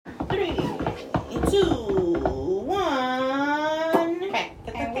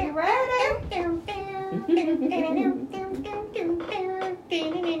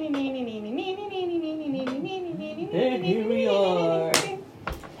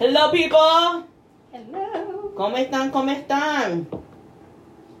Hello, people. Hello. ¿Cómo están? ¿Cómo están?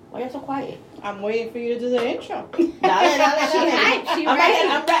 Why are you so quiet? I'm waiting for you to do the intro. Dale.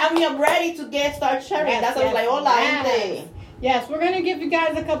 I'm ready to get started sharing. Yes, That's why I was like, hola, gente. Yes, we're going to give you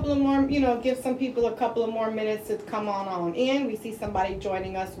guys a couple of more, give some people a couple of more minutes to come on in. We see somebody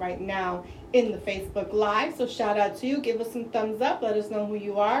joining us right now in the Facebook Live. So shout out to you. Give us some thumbs up. Let us know who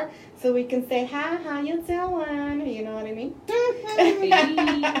you are so we can say, hi, how you doing? You know what I mean?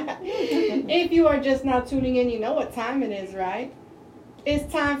 If you are just now tuning in, you know what time it is, right?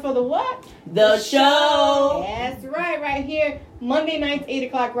 It's time for the what? The show. That's right here. Monday nights, 8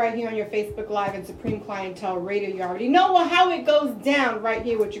 o'clock, right here on your Facebook Live and Supreme Clientele Radio. You already know how it goes down right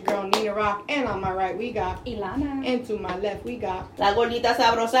here with your girl, Nina Rock. And on my right, we got Ilana. And to my left, we got La gordita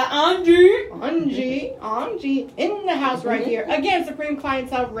sabrosa, Angie. Angie, in the house right here. Again, Supreme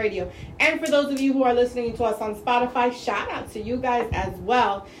Clientele Radio. And for those of you who are listening to us on Spotify, shout out to you guys as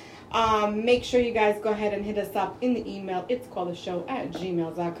well. Make sure you guys go ahead and hit us up in the email. It's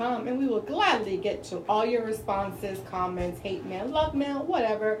calltheshow@gmail.com, and we will gladly get to all your responses, comments, hate mail, love mail,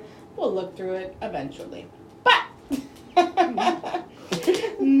 whatever. We'll look through it eventually. But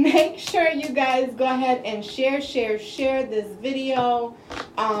make sure you guys go ahead and share this video,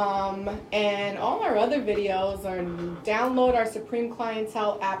 and all our other videos, or download our Supreme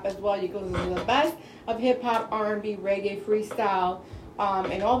Clientele app as well. You go to the best of hip hop, R&B, reggae, freestyle.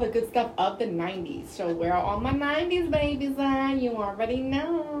 And all the good stuff of the 90s. So where are all my 90s babies at? You already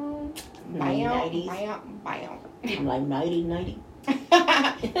know. Buy out. I'm like 90. I'm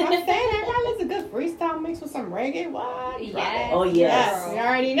saying that is a good freestyle mix with some reggae. What? Yes. Oh, yes. We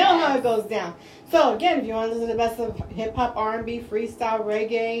already know how it goes down. So again, if you want to listen to the best of hip hop, R&B, freestyle,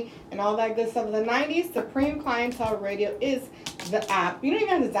 reggae, and all that good stuff of the 90s, Supreme Clientele Radio is the app. You don't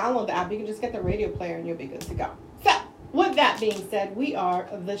even have to download the app. You can just get the radio player and you'll be good to go. So with that being said, we are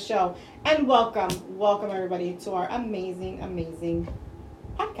the show. And welcome everybody to our amazing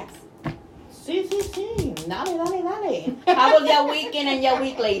podcast. Sí. Dale. How was your weekend and your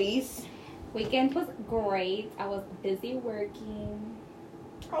week, ladies? Weekend was great. I was busy working.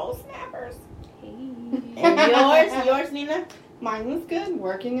 Oh, snappers. Hey. And yours, Nina? Mine was good.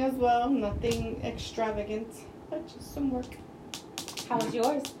 Working as well. Nothing extravagant, but just some work. How was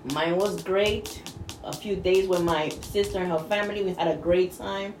yours? Mine was great. A few days with my sister and her family. We had a great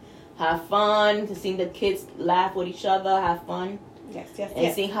time. Have fun. To see the kids laugh with each other. Have fun. Yes.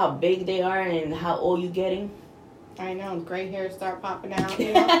 And seeing how big they are and how old you getting. I know. Gray hairs start popping out.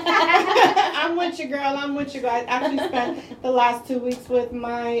 You know? I'm with you, girl. I actually spent the last 2 weeks with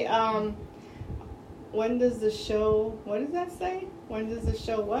my, when does the show, what does that say? When does the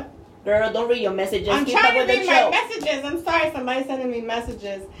show what? Girl, don't read your messages. I'm Keep trying up to with read the my show. messages. I'm sorry, somebody's sending me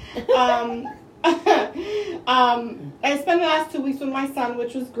messages. I spent the last 2 weeks with my son,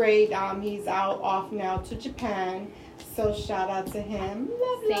 which was great. He's off now to Japan. So shout out to him.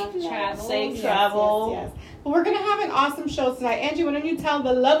 Safe travel. Safe travel. Yes. But we're going to have an awesome show tonight. Angie, why don't you tell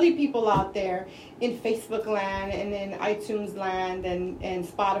the lovely people out there in Facebook land and in iTunes land and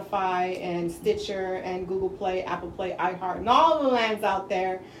Spotify and Stitcher and Google Play, Apple Play, iHeart, and all the lands out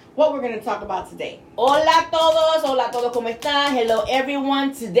there what we're going to talk about today. Hola todos, ¿cómo están? Hello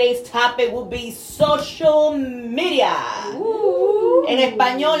everyone. Today's topic will be social media. En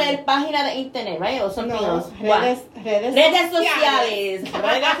español es página de internet, right? Or something else. Redes sociales.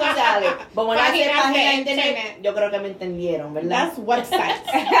 But when I say página de internet, yo creo que me entendieron, ¿verdad? That's websites.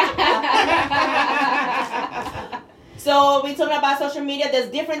 So we're talking about social media. There's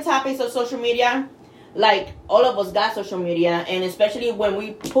different topics of social media. Like, all of us got social media, and especially when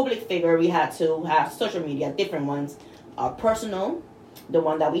we public figure, we had to have social media, different ones. Our personal, the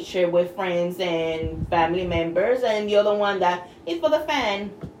one that we share with friends and family members, and the other one that is for the fan.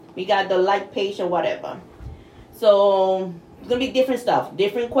 We got the like page or whatever. So, it's going to be different stuff,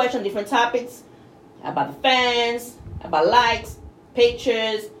 different questions, different topics about the fans, about likes,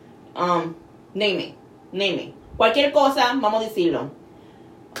 pictures, naming. Cualquier cosa, vamos a decirlo.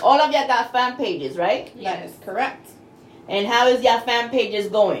 All of y'all got fan pages, right? Yes. That is correct. And how is your fan pages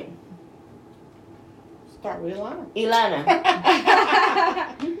going? Start with Ilana.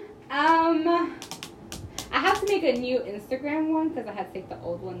 I have to make a new Instagram one because I had to take the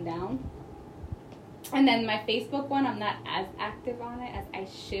old one down. And then my Facebook one, I'm not as active on it as I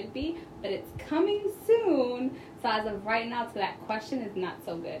should be, but it's coming soon. So as of right now, to that question is not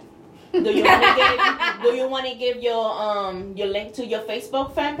so good. Do you want to give your link to your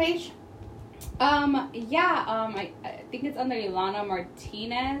Facebook fan page? I think it's under Ilana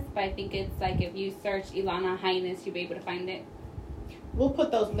Martinez, but I think it's like if you search Ilana Highness, you'll be able to find it. We'll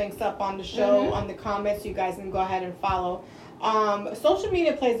put those links up on the show, on the comments. You guys can go ahead and follow. Social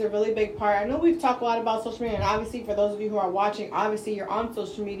media plays a really big part. I know we've talked a lot about social media, and obviously for those of you who are watching, obviously you're on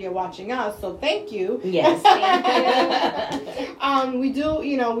social media watching us, so thank you. Yes. We do,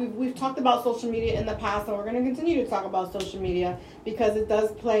 you know, we've talked about social media in the past, and we're going to continue to talk about social media because it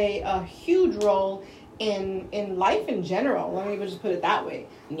does play a huge role in life in general. Let me just put it that way.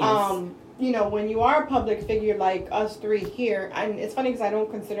 Yes. You know, when you are a public figure like us three here, and it's funny because I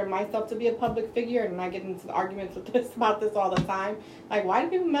don't consider myself to be a public figure, and I get into arguments with this about this all the time. Like, why do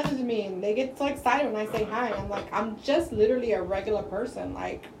people message me and they get so excited when I say hi? I'm like, I'm just literally a regular person.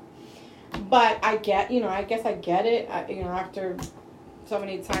 Like, but I get, you know, I guess I get it. You know, after so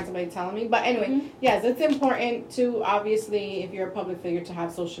many times somebody telling me. But anyway, yes, it's important to, obviously, if you're a public figure, to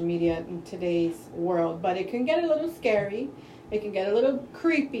have social media in today's world. But it can get a little scary. It can get a little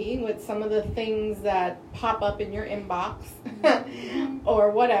creepy with some of the things that pop up in your inbox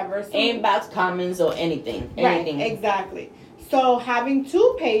or whatever. So, Inbox, comments, or anything. right, exactly. So having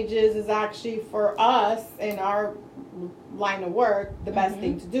 2 pages is actually, for us in our line of work, the best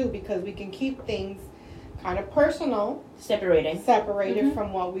thing to do, because we can keep things kind of personal, separated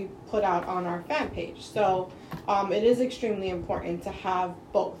from what we put out on our fan page. So it is extremely important to have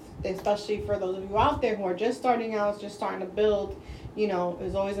both, especially for those of you out there who are just starting out, just starting to build. You know,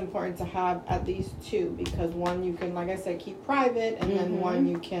 it's always important to have at least 2, because one you can, like I said, keep private, and then one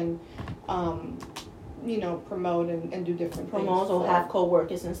you can you know, promote and do different promote things. Or have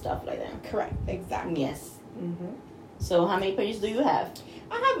co-workers and stuff like that. Correct, exactly. Yes. So how many pages do you have?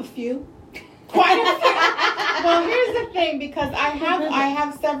 I have a few. Quite a few. Well, here's the thing, because I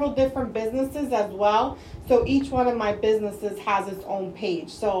have several different businesses as well. So each one of my businesses has its own page.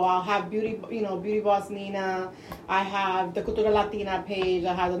 So I'll have Beauty Boss Nina. I have the Cultura Latina page.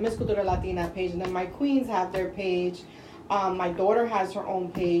 I have the Miss Cultura Latina page, and then my queens have their page. My daughter has her own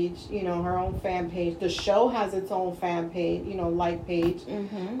page, you know, her own fan page. The show has its own fan page, you know, like page.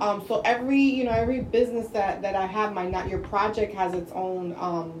 So every business that I have, my Not Your Project has its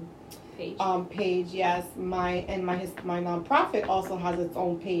own page. Yes, my nonprofit also has its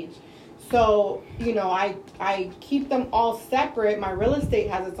own page. So, you know, I keep them all separate. My real estate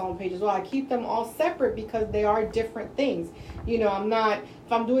has its own page as well. I keep them all separate because they are different things. You know,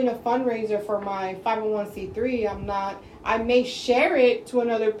 if I'm doing a fundraiser for my 501c3, I may share it to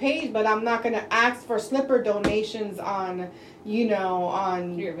another page, but I'm not going to ask for slipper donations on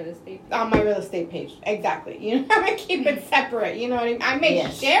your real estate page. On my real estate page. Exactly. You know, I'm going to keep it separate. You know what I mean? I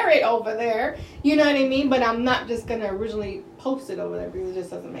may share it over there. You know what I mean? But I'm not just going to originally post it over there because it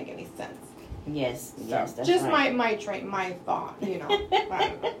just doesn't make any sense. Yes. So, yes, that's just right. my thought, you know. I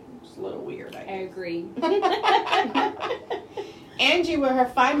don't know. It's a little weird, I agree. Angie with her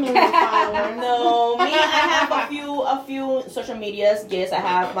 5 million followers. No, me, I have a few social medias. Yes, I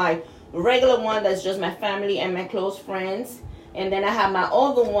have my regular one that's just my family and my close friends. And then I have my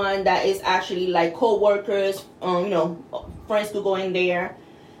other one that is actually like co-workers, you know, friends could go in there.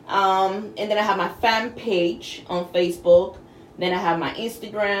 And then I have my fan page on Facebook. Then I have my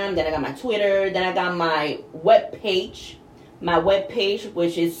Instagram. Then I got my Twitter. Then I got my web page. My web page,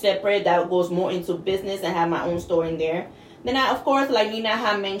 which is separate, that goes more into business and have my own store in there. Then I, of course, like Nina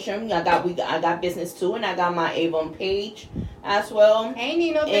had mentioned, I got business too, and I got my Avon page as well. Hey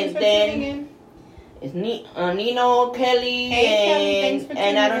Nino, thanks for tuning in. It's Nino, Kelly, hey, Kelly, thanks for tuning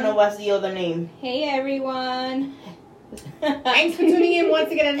and I don't know what's the other name. Hey everyone. Thanks for tuning in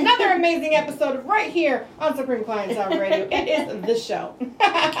once again. Another amazing episode right here on Supreme Clientele Radio. It is the show.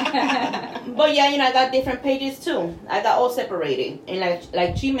 But yeah, you know, I got different pages too. I got all separated, and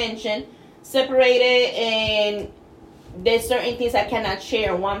like she mentioned, separated, and there's certain things I cannot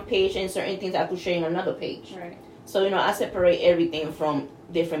share on one page, and certain things I could share on another page. Right. So, you know, I separate everything from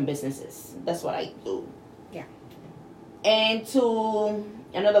different businesses. That's what I do. Yeah. And to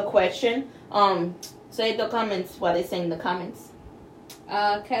another question, say the comments, what they say in the comments.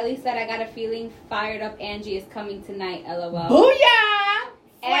 Kelly said, I got a feeling fired up Angie is coming tonight, LOL. Booyah!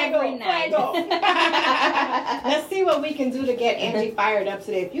 Every night. Let's see what we can do to get Angie fired up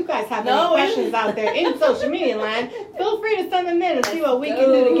today. If you guys have any questions out there in social media land, feel free to send them in and see what we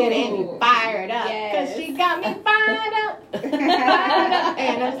can do to get Angie fired up. Because she got me fired up. Hey,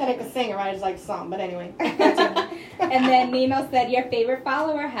 I never said I could sing it, right? I just like the song. But anyway. And then Nino said, your favorite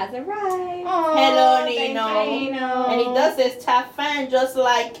follower has arrived. Oh, hello, Nino. Nino. And he does his top fan just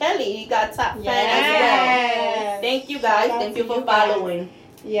like Kelly. He got top fan as well. Thank you guys. Thank you for following.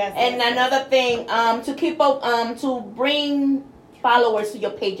 Yes. And another thing, to keep up, to bring followers to your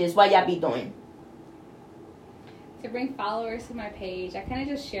pages, what y'all be doing? To bring followers to my page, I kind of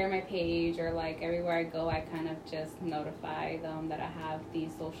just share my page, or like everywhere I go, I kind of just notify them that I have these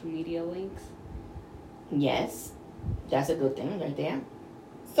social media links. Yes. That's a good thing right there.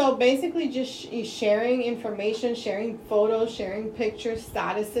 So basically just sharing information, sharing photos, sharing pictures,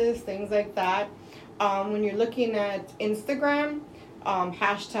 statuses, things like that. When you're looking at Instagram,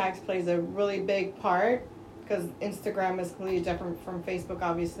 hashtags plays a really big part because Instagram is completely different from Facebook,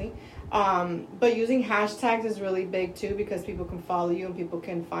 obviously. But using hashtags is really big too because people can follow you and people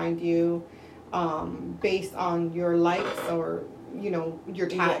can find you based on your likes or, your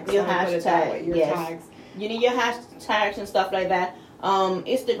tags. Your hashtag, your yes. tags. You need your hashtags and stuff like that.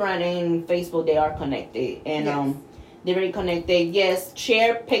 Instagram and Facebook, they are connected. And Yes. they're very connected. Yes,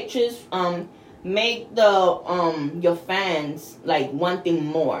 share pictures. Make the your fans like wanting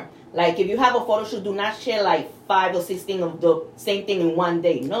more. Like if you have a photo shoot, do not share like 5 or 16 of the same thing in one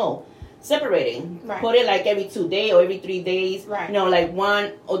day. No, separating. Right. Put it like every 2 days or every 3 days. Right. Like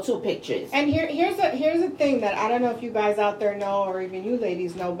 1 or 2 pictures. And here's a thing that I don't know if you guys out there know or even you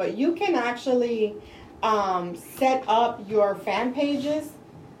ladies know, but you can actually set up your fan pages,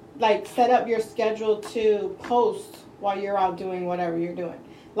 like set up your schedule to post while you're out doing whatever you're doing.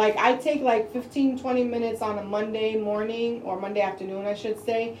 Like I take like 15-20 minutes on a Monday morning or Monday afternoon, I should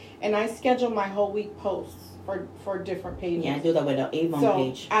say, and I schedule my whole week posts for different pages. Yeah, I do that with the Avon So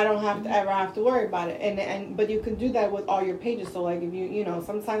page. I don't have to ever have to worry about it, and but you can do that with all your pages. So like if you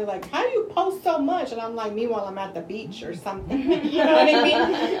sometimes they're like, how do you post so much? And I'm like, meanwhile I'm at the beach or something. You know what I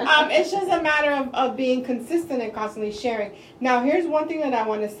mean? It's just a matter of being consistent and constantly sharing. Now here's one thing that I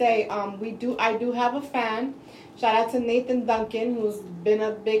want to say. I do have a fan. Shout out to Nathan Duncan, who's been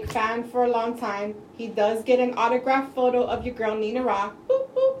a big fan for a long time. He does get an autographed photo of your girl Nina Rock. Boop,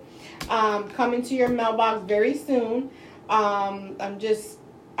 boop. Coming to your mailbox very soon. I'm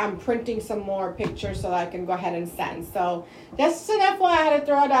printing some more pictures so that I can go ahead and send. So just an FYI, I had to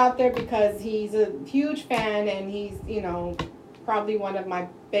throw it out there because he's a huge fan and he's, probably one of my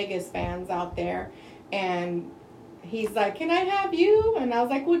biggest fans out there. And he's like, can I have you? And I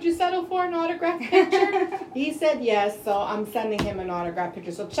was like, would you settle for an autographed picture? He said yes, so I'm sending him an autographed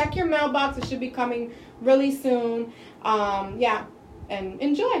picture. So check your mailbox. It should be coming really soon. Yeah, and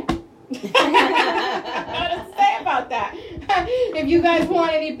enjoy. I don't know what to say about that. If you guys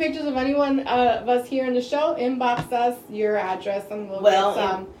want any pictures of anyone of us here in the show, inbox us your address and we'll get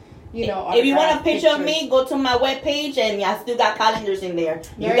some, if you want a picture pictures. of me, go to my webpage and I still got calendars in there.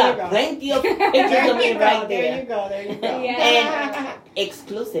 There got you go. plenty of pictures of me right There you there. go. Yeah. And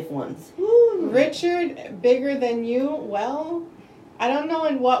exclusive ones. Richard, bigger than you? Well, I don't know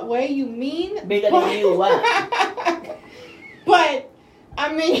in what way you mean. Bigger than you, what? But,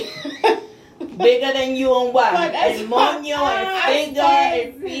 I mean... Bigger than you on what? But El moño, el finger,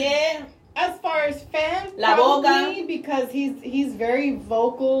 el pie. As far as fans, La probably boca. because he's very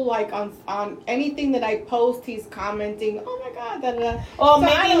vocal. Like on anything that I post, he's commenting. Oh my god, da, da, da. Or So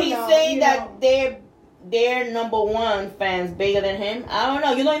I maybe don't he's know, saying you that know. they're number one fans bigger than him. I don't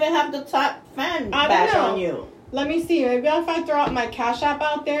know. You don't even have the top fan I don't badge know. on you. Let me see. Maybe if I throw out my Cash App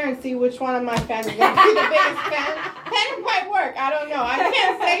out there and see which one of my fans is going to be the biggest fan, then it might work. I don't know. I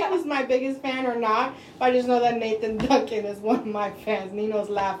can't say who's my biggest fan or not, but I just know that Nathan Duncan is one of my fans. Nino's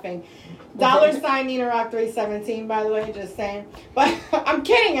laughing. $sign Nina Rock 317, by the way, just saying. But I'm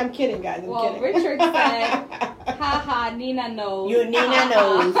kidding, guys. I'm kidding. Richard said, haha, Nina knows. You Nina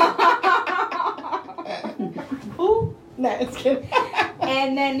knows. Who? No, it's kidding.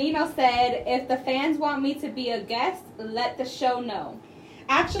 And then Nino said, if the fans want me to be a guest, let the show know.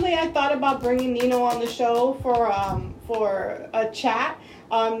 Actually, I thought about bringing Nino on the show for a chat.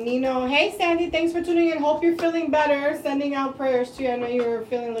 Nino, hey Sandy, thanks for tuning in. Hope you're feeling better. Sending out prayers to you. I know you were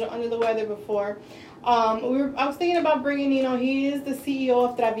feeling a little under the weather before. I was thinking about bringing Nino. He is the CEO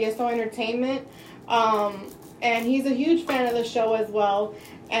of Travieso Entertainment, and he's a huge fan of the show as well.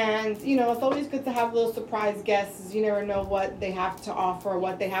 And, it's always good to have little surprise guests. You never know what they have to offer,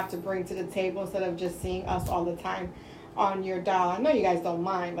 what they have to bring to the table instead of just seeing us all the time on your dial. I know you guys don't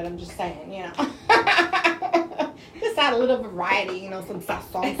mind, but I'm just saying, Just add a little variety, some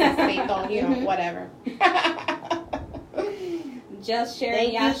sazon, some whatever. Just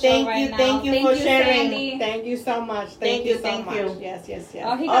sharing Thank y'all you, show right now. thank you for sharing. Sandy. Thank you so much. Thank you, so thank much. you. Yes.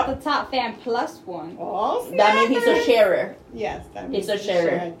 Oh, he got the top fan plus one. Oh, That means he's a sharer. Yes, that He's means a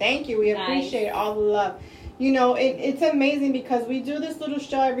sharer. Thank you. We Nice. appreciate all the love. It's amazing because we do this little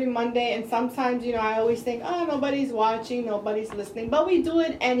show every Monday, and sometimes, I always think, oh, nobody's watching, nobody's listening, but we do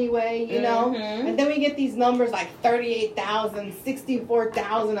it anyway, Mhm. And then we get these numbers like 38,000,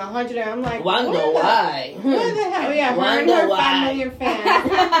 64,000, 100, and I'm like, Wonder where the- why. Where the hell? Yeah, her and Wonder her why. 5 million fans.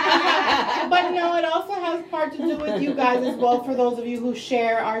 But no, it also has part to do with you guys as well. For those of you who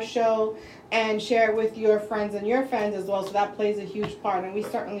share our show, and share it with your friends and your friends as well. So that plays a huge part, and we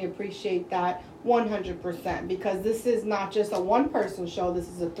certainly appreciate that 100%, because this is not just a one-person show. This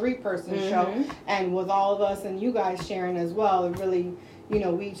is a three-person show, and with all of us and you guys sharing as well, it really, you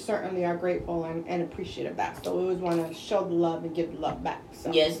know, we certainly are grateful and appreciative of that. So we always want to show the love and give the love back.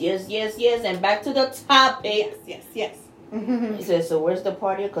 So. Yes. And back to the topic. Yes. He says, so where's the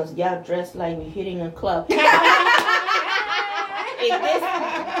party? Because y'all dressed like we're hitting a club.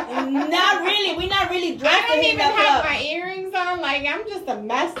 Not really. We're not really dressed. I don't even have my earrings on. Like, I'm just a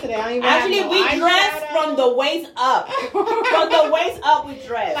mess today. I don't even Actually, have no we dressed eyeshadow. from the waist up. From the waist up, we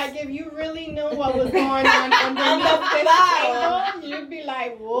dressed. Like, if you really knew what was going on underneath this table, you'd be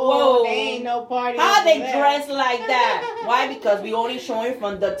like, whoa, there ain't no party. How they there. dress like that? Why? Because we only showing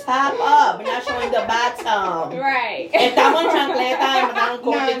from the top up. We're not showing the bottom. Right. Estamos en chancleta y estamos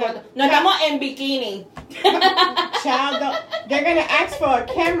corto. No, estamos en bikini. Child, they're going to ask for a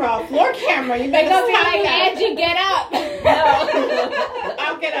camera, a floor camera. You They're better gonna be stop like, that. Angie, get up. No.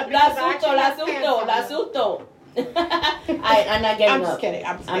 I'll get up. La because I susto, actually la have susto, pants la on. susto. I'm not getting I'm up. just kidding.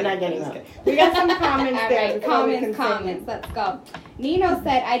 I'm not getting up. We got some comments All there. right, before we comments. continue. Let's go. Nino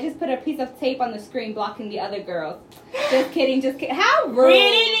said, I just put a piece of tape on the screen blocking the other girls. Just kidding. How rude.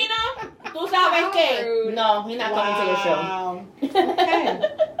 Really, Nino? ¿Tú sabes qué? Rude. No, he's not coming to the show. Wow. Okay.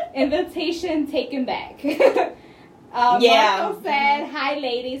 Invitation taken back. Yeah. Marco said, hi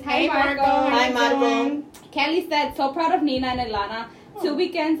ladies. Hi, Hey, Marco. Marco. Hi, How you Marco. doing? Kelly said, so proud of Nina and Ilana. 2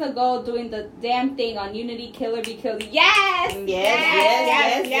 weekends ago doing the damn thing on Unity Killer Be Killed. Yes!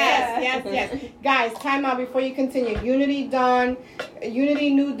 Yes. Guys, time out before you continue. Unity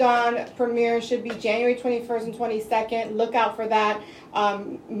New Dawn premiere should be January 21st and 22nd. Look out for that.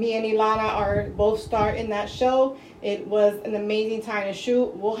 Me and Ilana are both starred in that show. It was an amazing time to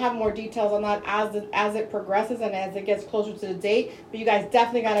shoot. We'll have more details on that as it progresses and as it gets closer to the date. But you guys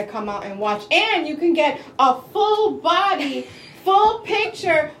definitely got to come out and watch. And you can get a full body, full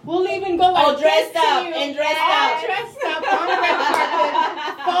picture. We'll even go like dressed this to up you. and dressed All up. dressed up on red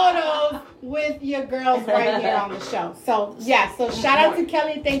carpet photos with your girls right here on the show. So yeah, so shout out to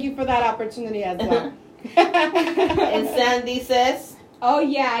Kelly. Thank you for that opportunity as well. And Sandy says, Oh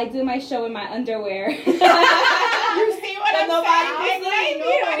yeah, I do my show in my underwear. You see what I'm Nobody saying? sees.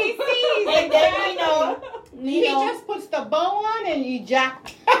 Nobody sees. and then He Nino, just puts the bow on and you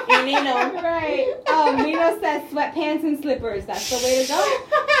jack. Nino, Right. Nino says sweatpants and slippers. That's the way to go.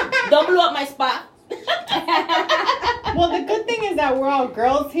 don't blow up my spot. Well, the good thing is that we're all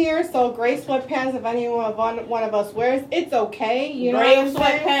girls here, so gray sweatpants, if any one of us wears, it's okay. You know Gray what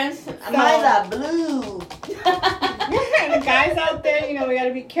I'm saying? sweatpants. Mine are blue. The guys out there, you know, we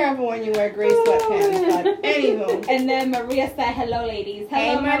gotta be careful when you wear gray sweatpants. But anywho. And then Maria said, hello ladies. Hey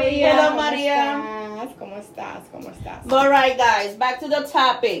Hello, Maria. Hello, ¿Cómo Maria. estás? ¿Cómo estás? All right, guys, back to the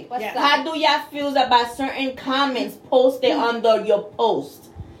topic. What's Yes. up? How do y'all feel about certain comments posted under your post?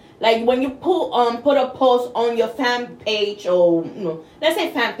 Like when you put a post on your fan page, or let's say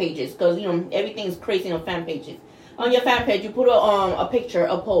fan pages, because everything is crazy on fan pages. On your fan page, you put a picture,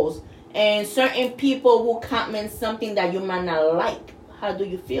 a post, and certain people will comment something that you might not like. How do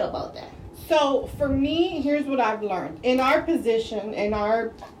you feel about that? So for me, here's what I've learned. In our position, in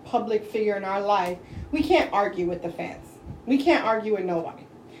our public figure in our life, we can't argue with the fans. We can't argue with nobody.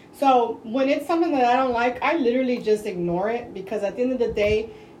 So when it's something that I don't like, I literally just ignore it, because at the end of the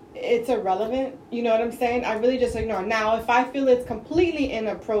day, it's irrelevant. You know what I'm saying? I really just ignore it. Now, if I feel it's completely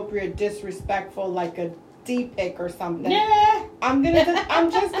inappropriate, disrespectful, like a D-pic or something, I'm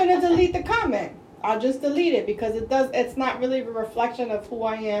just gonna delete the comment. I'll just delete it, because it's not really a reflection of who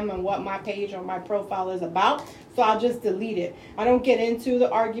I am and what my page or my profile is about. So I'll just delete it. I don't get into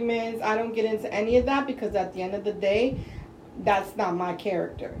the arguments. I don't get into any of that, because at the end of the day, that's not my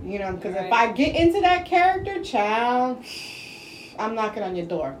character. You know, because if I get into that character, child, I'm knocking on your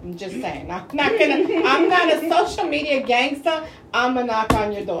door. I'm just saying. I'm not a social media gangster. I'm gonna knock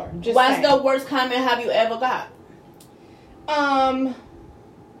on your door. Just What's saying. the worst comment have you ever got?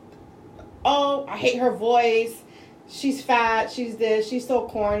 Oh, I hate her voice. She's fat. She's this. She's so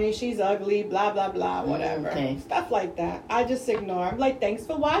corny. She's ugly. Blah, blah, blah. Whatever. Okay. Stuff like that. I just ignore. I'm like, thanks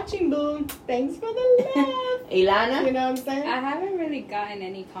for watching, boo. Thanks for the love. Ilana? You know what I'm saying? I haven't really gotten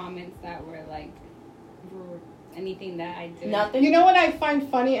any comments that were like anything that I do. Nothing? You know what I find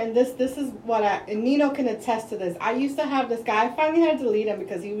funny, and this is what and Nino can attest to this. I used to have this guy. I finally had to delete him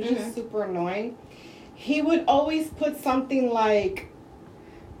because he was just super annoying. He would always put something like,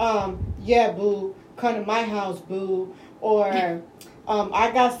 yeah, boo, come to my house, boo, or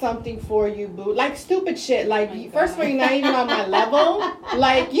I got something for you, boo. Like stupid shit. Like, first of all, you're not even on my level.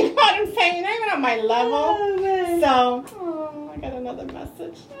 Like, you know what I'm saying? You're not even on my level. Oh, man. So, got another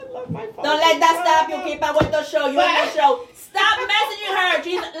message. I love my phone. Don't let that stop you. Keep up with the show. You on the show. Stop messaging her.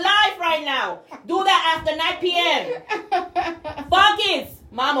 She's live right now. Do that after 9 p.m. Fuck it,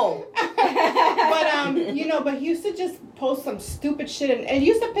 mamo. But but he used to just post some stupid shit, and it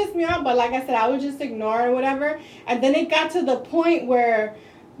used to piss me off. But like I said, I would just ignore it or whatever. And then it got to the point where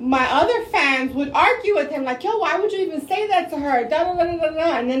my other fans would argue with him, like, yo, why would you even say that to her? Da, da, da, da,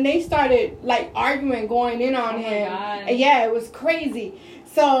 da. And then they started, like, arguing, going in on him. And yeah, it was crazy.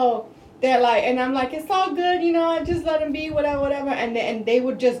 So they're like, and I'm like, it's all good, I just let him be, whatever. And they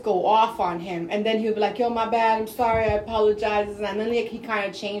would just go off on him. And then he would be like, yo, my bad, I'm sorry, I apologize. And then he kind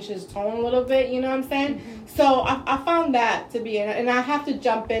of changed his tone a little bit, you know what I'm saying? Mm-hmm. So I found that to be, and I have to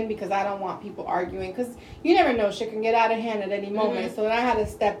jump in because I don't want people arguing, because you never know, shit can get out of hand at any moment. Mm-hmm. So then I had to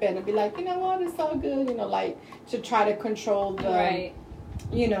step in and be like, you know what, it's all good, to try to control the... Right.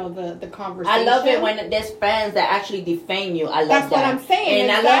 The conversation. I love it when there's fans that actually defame you. I love That's that. what I'm saying. And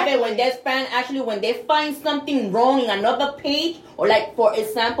exactly. I love it when there's fans actually, when they find something wrong in another page, or like, for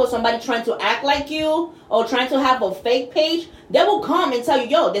example, somebody trying to act like you, or trying to have a fake page, they will come and tell you,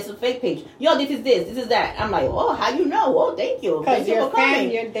 yo, this is a fake page. Yo, this is that. I'm like, oh, how you know? Oh, thank you. Thank you for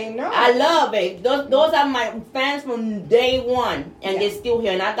coming. They know. I love it. Those are my fans from day one, and they're still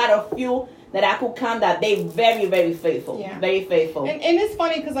here. And I got a few that I could count that they very, very faithful. Yeah. Very faithful. And it's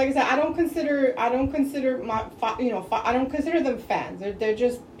funny because, like I said, I don't consider I don't consider them fans. They're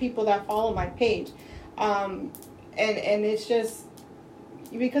just people that follow my page, and it's just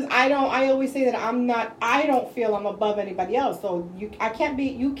because I always say that I don't feel I'm above anybody else. So you can't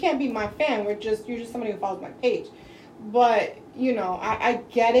be my fan. You're just somebody who follows my page. But I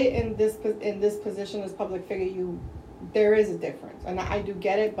get it in this position as public figure. There is a difference, and I do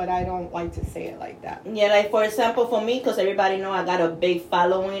get it, but I don't like to say it like that. Yeah, like for example, for me, because everybody know I got a big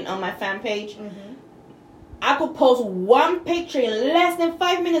following on my fan page. Mm-hmm. I could post one picture in less than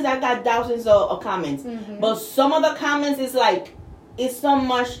 5 minutes. I got thousands of comments, but some of the comments is like, it's so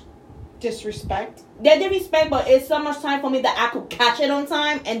much disrespect. They're disrespect, but it's so much time for me that I could catch it on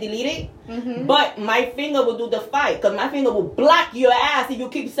time and delete it. Mm-hmm. But my finger will do the fight, because my finger will block your ass if you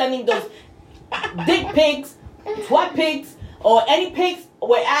keep sending those dick pics, twat pics, or any pics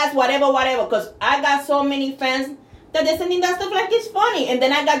with ass, whatever, because I got so many fans that they're sending that stuff like it's funny, and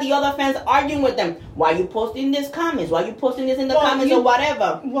then I got the other fans arguing with them. Why you posting this comments? Why you posting this in the comments or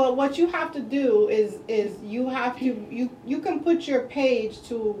whatever? Well, what you have to do is you have to you can put your page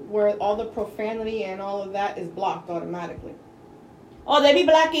to where all the profanity and all of that is blocked automatically. Oh, they be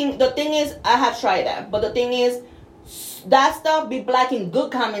blocking. The thing is, I have tried that, but the thing is, that stuff be blocking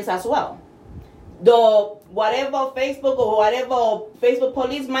good comments as well. The whatever Facebook or whatever Facebook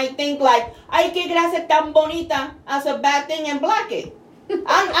police might think like, ay, que gracia tan bonita, as a bad thing and block it.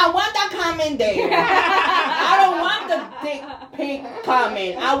 I want that comment there. I don't want the dick pic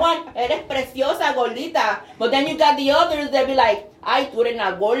comment. I want, eres preciosa, gordita. But then you got the others that be like, ay, tú eres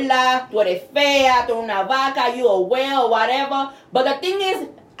una gorda, tú eres fea, tú eres una vaca, you a whale, whatever. But the thing is,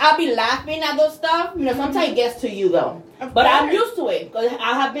 I'll be laughing at those stuff. Sometimes it gets to you though. But I'm used to it because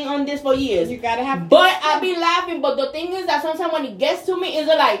I have been on this for years. You gotta have. But I'll be laughing. But the thing is that sometimes when it gets to me, it's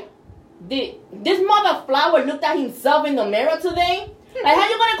like, this mother flower looked at himself in the mirror today. Like, how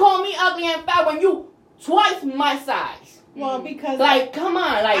you gonna call me ugly and fat when you twice my size? Well, because come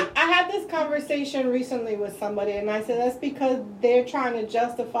on, I had this conversation recently with somebody, and I said that's because they're trying to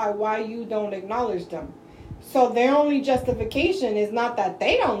justify why you don't acknowledge them. So their only justification is not that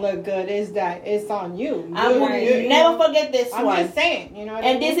they don't look good, is that it's on you. I will never forget this one. I'm just saying, you know what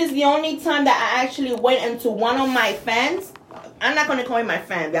I mean? And this is the only time that I actually went into one of my fans. I'm not going to call him my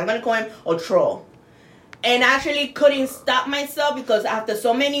fan, but I'm going to call him a troll. And I actually couldn't stop myself because after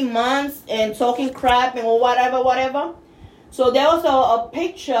so many months and talking crap and whatever. So there was a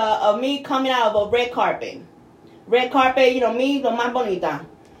picture of me coming out of a red carpet. Red carpet, me, lo más bonita.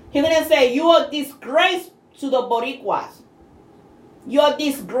 He's going to say, you are disgrace to the Boricuas. You're a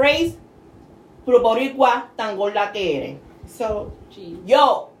disgrace to the Boricua tan gorda que eres. So,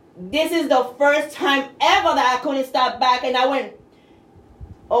 yo, this is the first time ever that I couldn't stop back, and I went,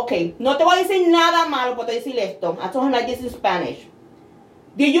 okay, no te voy a decir nada malo por te decir esto. I told him like this in Spanish.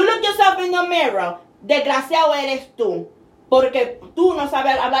 Did you look yourself in the mirror? Desgraciado eres tú, porque tú no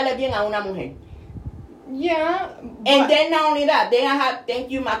sabes hablarle bien a una mujer. Yeah. And then not only that, then I have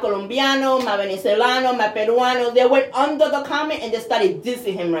thank you, my Colombiano, my Venezolano, my Peruano. They went under the comment and they started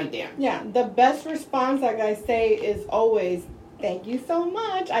dissing him right there. Yeah, the best response, like I say, is always, thank you so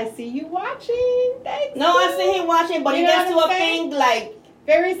much. I see you watching. Thank you. I see him watching, but it gets to a thing like,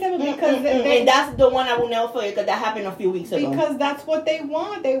 Very simple because and that's the one I will never forget because that happened a few weeks ago. Because that's what they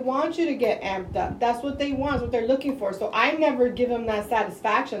want. They want you to get amped up. That's what they want. That's what they're looking for. So I never give them that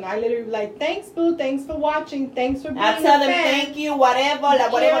satisfaction. I literally be like, thanks, boo. Thanks for watching. Thanks for being I tell a them fan. thank you, whatever,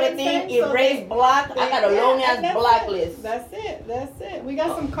 like whatever they think. Erase, block. I got a long ass block list. That's it. That's it. We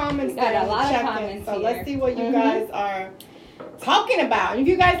got some comments. We got there a lot of check in. comments So here. let's see what you guys are talking about. And if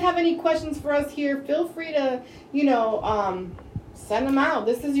you guys have any questions for us here, feel free to, send them out.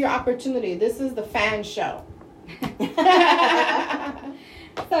 This is your opportunity. This is the fan show.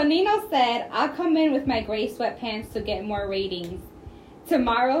 So Nino said, I'll come in with my gray sweatpants to get more ratings.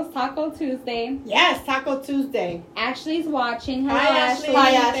 Tomorrow's Taco Tuesday. Yes, Taco Tuesday. Ashley's watching. Hello, Hi, Ashley.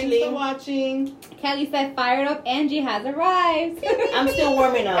 Hi, Thanks Ashley. for watching. Kelly said, fired up Angie has arrived. I'm still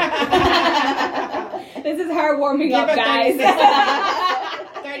warming up. This is her warming Give up, her guys.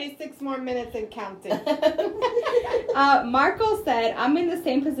 36 more minutes and counting. Marco said, I'm in the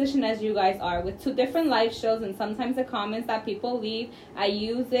same position as you guys are with 2 different live shows, and sometimes the comments that people leave, I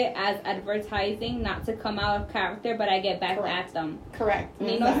use it as advertising, not to come out of character, but I get back Correct. at them. Correct.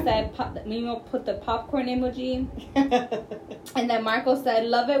 Nino said, Nino put the popcorn emoji. And then Marco said,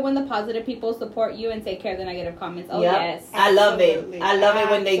 love it when the positive people support you and take care of the negative comments. Oh, Yep. yes. I love it. Absolutely. I love it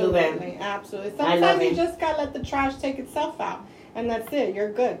when they do that. Absolutely. Absolutely. I love Sometimes you it. just gotta let the trash take itself out. And that's it.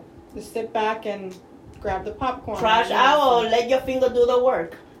 You're good. Just sit back and grab the popcorn. Trash out or let your finger do the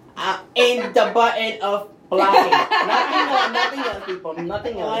work. And the button of blocking. Nothing else, people.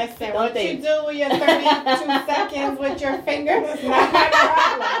 Nothing else. Listen, Don't what think. you do with your 32 seconds with your fingers is not my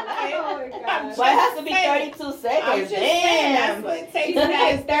problem, okay? Oh my gosh. But it has to be saying. 32 I'm seconds. just saying, that's Damn. what it takes.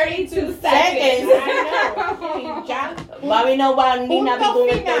 Guys, 32 seconds. Seconds. I know. Okay, Jack. Mommy know why Nina be Punto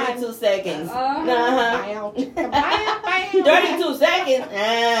doing final. 32 seconds. Uh-huh. 32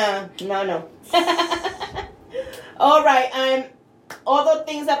 seconds? No. All right. Other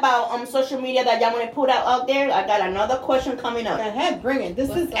things about social media that y'all want to put out there. I got another question coming Go up. ahead, bring it. This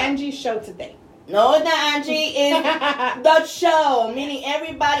What's is up? Angie's show today. No, it's not Angie. It's the show. Meaning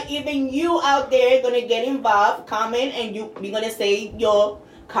everybody, even you out there, gonna get involved, comment, and we're gonna say your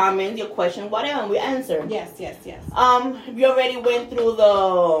comments, your question, whatever, and we answer. Yes. We already went through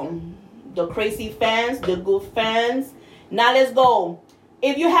the crazy fans, the good fans. Now let's go.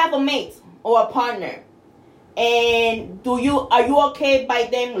 If you have a mate or a partner, and are you okay by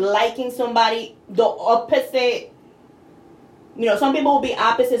them liking somebody the opposite? Some people will be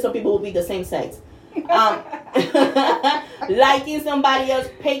opposite, some people will be the same sex. Liking somebody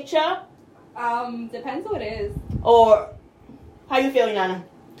else's picture, Depends who it is. or how you feeling, Nana?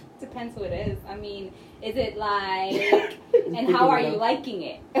 Depends who it is. I mean, is it like, and how are you liking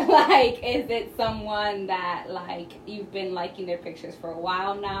it? Like, is it someone that, like, you've been liking their pictures for a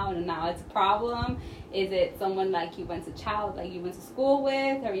while now, and now it's a problem? Is it someone, like, you went to school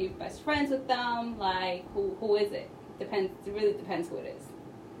with, or you best friends with them? Like, who is it? Depends. It really depends who it is.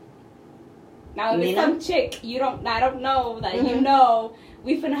 Now, if it's Nina? some chick, I don't know, that Mhm.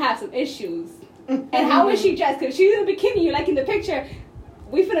 we finna have some issues. And how is she dressed? Because she's in a bikini, you like in the picture.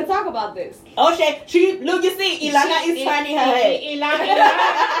 We finna talk about this. Oh, look, you see, Ilana is turning her head. Ilana's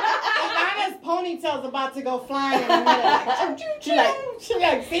ponytail's about to go flying in the middle. She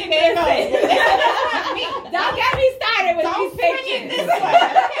like, See, there it goes. Don't get me started with Don't these swing it pictures. this way,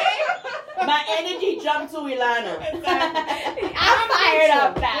 okay? my energy jumped to Ilana. I'm fired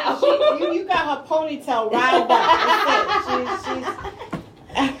up now. You got her ponytail riled up.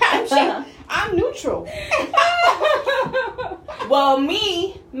 I'm neutral. Well,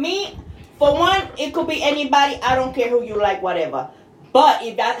 me, for one, it could be anybody. I don't care who you like, whatever. But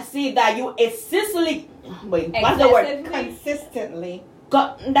if I see that you excessively, what's the word? Consistently.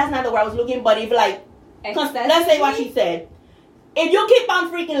 That's not the word I was looking. But if let's say what she Excessively? said. If you keep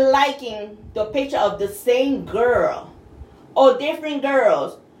on freaking liking the picture of the same girl or different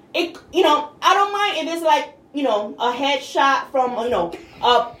girls, I don't mind if it's like, a headshot from, a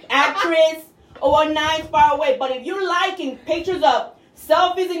actress or a nice far away. But if you're liking pictures of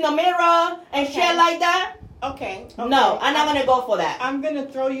selfies in the mirror and shit like that, Okay. no, I'm not gonna go for that. I'm gonna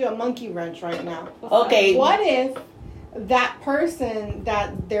throw you a monkey wrench right now. Okay. What if that person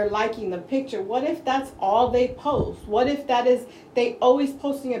that they're liking the picture, what if that's all they post? What if that is, they always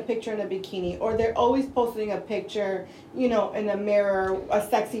posting a picture in a bikini, or they're always posting a picture, in a mirror, a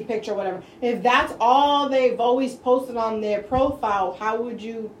sexy picture, whatever. If that's all they've always posted on their profile, how would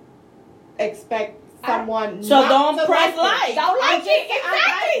you expect someone So not don't to press like like. it? Don't like I'm it. just-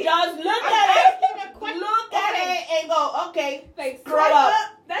 Exactly. Just look I'm at asking a it. question. Look at Okay. it and go, okay. Like, Scroll up.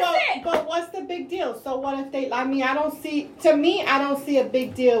 That's it. But what's the big deal. So what if they? I mean, I don't see a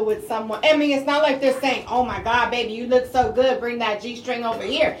big deal with someone. I mean, it's not like they're saying, "Oh my God, baby, you look so good. Bring that G-string over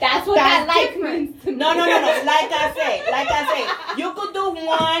here." That's what that like means to me. No. Like I say, you could do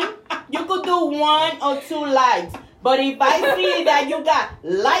one or two likes. But if I see that you got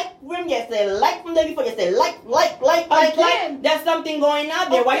like from yesterday, like from the day before yesterday, like, there's something going on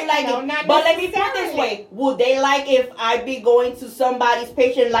there. Why you like it? But let me put it this way. Would they like if I be going to somebody's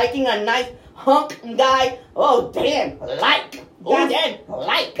page and liking a nice hunk guy? Oh, damn, like. Oh, damn,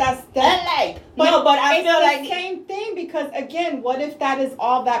 like. That's like. No, but I feel like. It's the same thing because, again, what if that is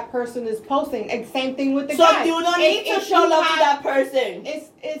all that person is posting? And same thing with the so guy. So you don't need to show love to that person.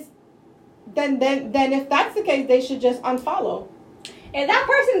 Then if that's the case, they should just unfollow. If that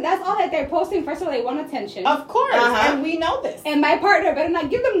person, that's all that they're posting, first of all, they want attention. Of course, and we know this. And my partner better not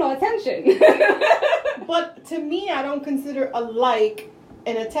give them no attention. But to me, I don't consider a like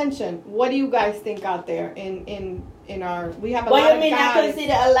an attention. What do you guys think out there in our? We have a lot of guys. What do you mean? I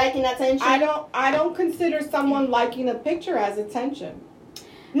consider a like an attention? I don't consider someone liking a picture as attention.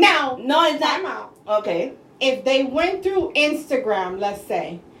 Now, no, it's not. Time out. Okay. If they went through Instagram, let's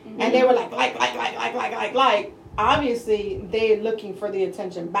say. And they were like, obviously, they're looking for the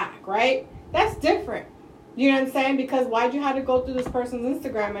attention back, right? That's different. You know what I'm saying? Because why'd you have to go through this person's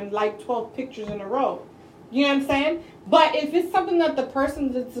Instagram and like 12 pictures in a row? You know what I'm saying? But if it's something that the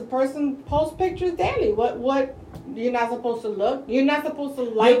person posts pictures daily, what you're not supposed to look? You're not supposed to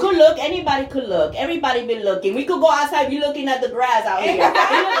like. You could look. Anybody could look. Everybody be looking. We could go outside. Be looking at the grass out here. You're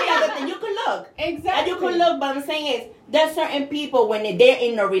looking at the thing. You could look. Exactly. And you could look. But I'm saying is there's certain people when they're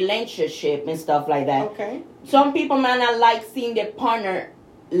in a relationship and stuff like that. Okay. Some people might not like seeing their partner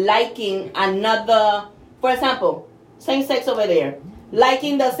liking another. For example, same sex over there,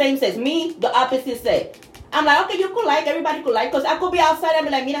 liking the same sex. Me, the opposite sex. I'm like, okay, you could like, everybody could like, because I could be outside and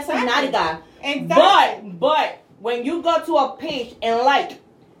be like, mira, esa nalga. Exactly. But when you go to a page and like,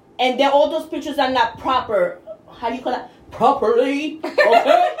 and then all those pictures are not proper, how do you call that? Properly,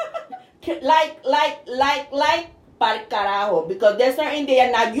 okay? like, pa'l carajo, because there's certain day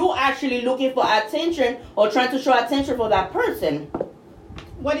and now you actually looking for attention or trying to show attention for that person.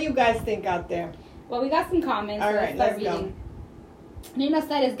 What do you guys think out there? Well, we got some comments. All right, let's go. Nina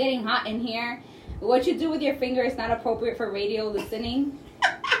said it's getting hot in here. What you do with your finger is not appropriate for radio listening.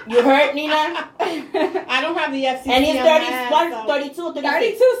 You heard, Nina? I don't have the FCC and it's 32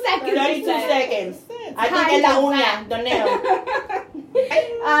 seconds. 32 seconds. I think es la uña, the nail.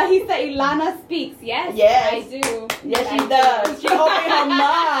 He said Ilana speaks. Yes, I do. Yes, she does. She opened her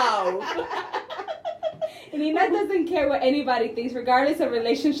mouth. Nina doesn't care what anybody thinks, regardless of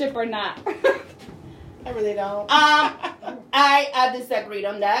relationship or not. I really don't. I disagreed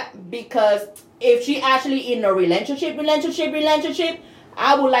on that because if she actually in a relationship,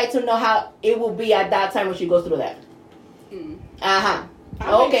 I would like to know how it will be at that time when she goes through that.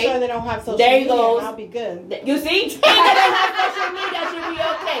 I'll make sure they don't have social there media. Goes. And I'll be good. You see? If they don't have social media, she'll be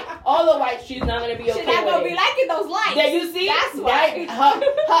okay. Otherwise, she's not gonna be okay. She's not gonna be liking those likes. There you see? That's why. Her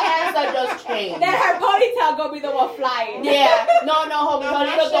answer just changed. Then her ponytail gonna be the one flying. Yeah. No, hold on.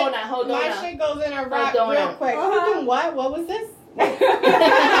 Hold on. My shit goes in a wrap real quick. What? What was this? You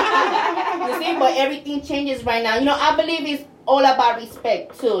see, but everything changes right now. You know, I believe it's all about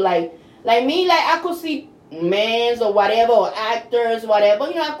respect too. Like me, I could see men's or whatever, or actors, whatever.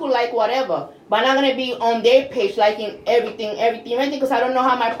 You know, I could like whatever, but I'm not gonna be on their page liking everything, because I don't know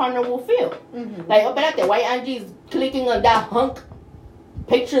how my partner will feel. Mm-hmm. Like, oh, but why Angie's clicking on that hunk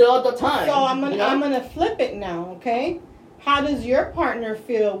picture all the time? So I'm gonna flip it now, okay? How does your partner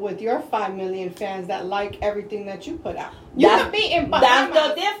feel with your 5 million fans that like everything that you put out? That's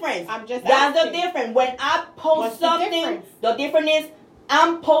the difference. That's the difference. When I post something, the difference is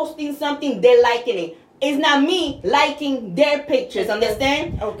I'm posting something, they're liking it. It's not me liking their pictures,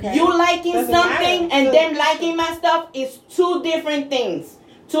 understand? Okay. You liking something and them liking my stuff is two different things.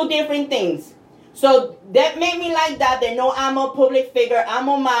 So that made me like that. They know I'm a public figure. I'm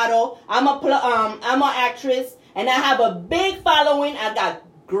a model. I'm an actress. And I have a big following. I got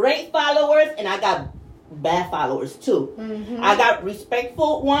great followers and I got bad followers too. Mm-hmm. I got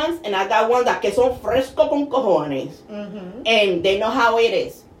respectful ones and I got ones that que son fresco con cojones. Mm-hmm. And they know how it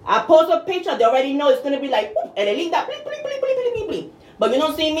is. I post a picture, they already know it's going to be like, Erelinda, bling, bling, bling, bling, bling, bling. But you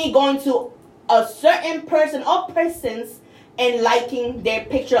don't see me going to a certain person or persons and liking their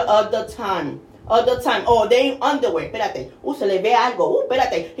picture all the time. Oh, they in underwear. Espérate. Se le ve algo.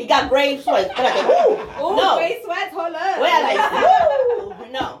 Espérate. He got gray sweats. Espérate. No. Gray sweats, hold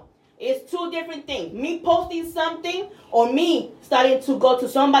up. No. It's two different things. Me posting something or me starting to go to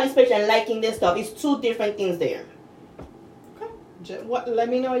somebody's page and liking this stuff. It's two different things there. Let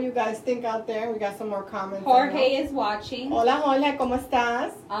me know what you guys think out there. We got some more comments. Jorge is watching. Hola, Jorge, ¿cómo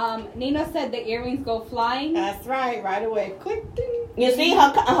estás? Nino said the earrings go flying. That's right away. Click, ding. You see,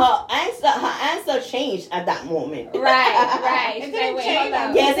 her answer changed at that moment. Right. It She's didn't like, wait, change. hold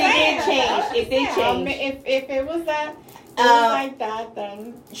up. Yes, it did change. If it was that, like that,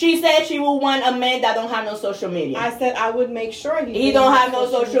 then She said she would want a man that don't have no social media. I said I would make sure he He don't have no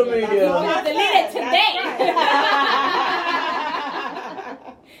social media. That's what I Delete said. it today. That's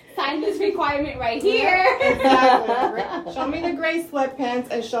Sign this requirement right here. Exactly. Show me the gray sweatpants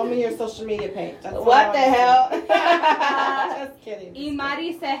and show me your social media page. That's all What I the want hell? to see. Just kidding.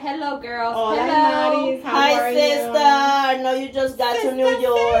 Imari said, hello, girls. Hola, hello. Imaris. How Hi, are sister. you? I know you just got to New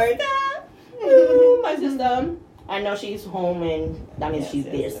York. Ooh, my sister. I know she's home and that means she's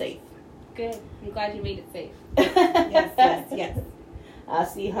there safe. Good. I'm glad you made it safe. Yes. I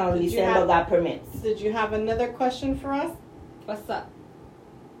see how Did you December have- got permits. Did you have another question for us? What's up?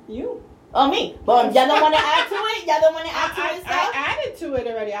 You. Oh, me. But y'all don't want to add to it? Y'all don't want to add to it I stuff? added to it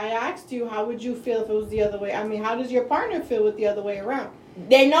already. I asked you, how would you feel if it was the other way? I mean, how does your partner feel with the other way around?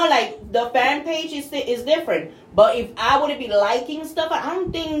 They know, like, the fan page is different. But if I would be liking stuff, I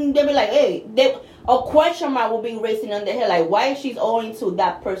don't think they'd be like, hey, a question mark will be racing on their head. Like, why is she all into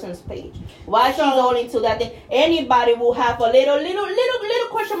that person's page? Why she's all into that thing? Anybody will have a little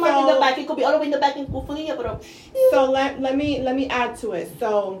question mark in the back. It could be all the way in the back and but So let me add to it.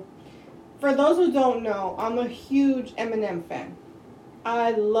 So for those who don't know, I'm a huge Eminem fan.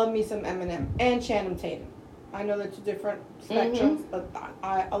 I love me some Eminem and Channing Tatum. I know they're two different spectrums, but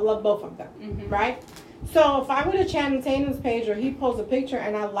I love both of them, right? So if I go to Channing Tatum's page or he posts a picture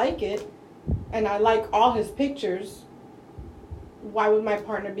and I like it, and I like all his pictures, why would my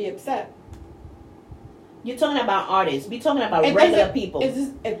partner be upset? You're talking about artists. We're talking about regular people. We're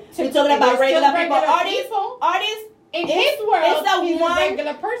talking about regular people. Artists. In his world, he's a one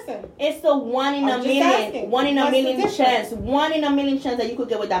regular person. It's the one in a I'm just million. asking. One in a What's the million difference? chance. One in a million chance that you could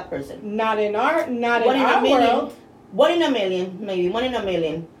get with that person. Not in our One in a world. million. One in a million, maybe. One in a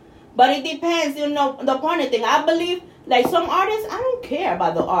million. But it depends, the partner thing. I believe, like, some artists, I don't care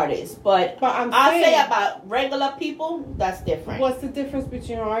about the artists. But I say about regular people, that's different. What's the difference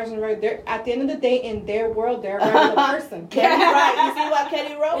between artists and regular? At the end of the day, in their world, they're a regular person. Kelly wrote. You see what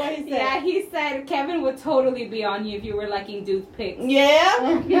Kelly wrote? What he said? Yeah, he said Kevin would totally be on you if you were liking dudes' pics. Yeah.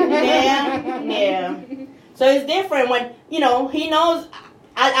 So it's different when, he knows.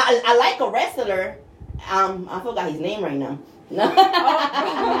 I like a wrestler. I forgot his name right now. No.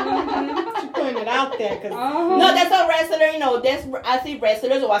 She's putting it out there. No, that's a wrestler. I see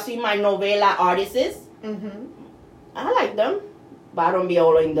wrestlers or I see my novela artists. I like them, but I don't be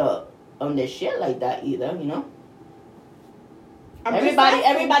all on the shit like that either.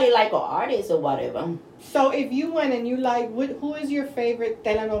 Everybody like an artist or whatever. So if you went and you like, who is your favorite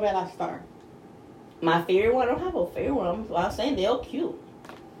telenovela star? My favorite one. I don't have a favorite one. I'm saying they're all cute.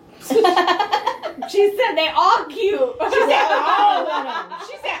 She said they're all cute. She said all of them.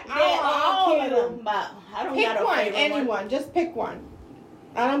 She said all of them. But I don't Pick got a one, favorite anyone. one. Just pick one.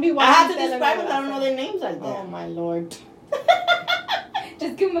 I don't be I watching. have to describe them. I don't know their names like that. Oh my lord.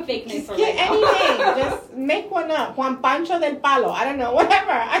 Just give him a fake name Just for get right any now. name. Just make one up. Juan Pancho del Palo. I don't know.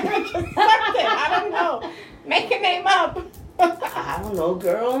 Whatever. I don't just something. I don't know. Make a name up. I don't know,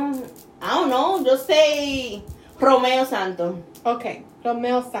 girl. I don't know. Just say Romeo Santos. Okay,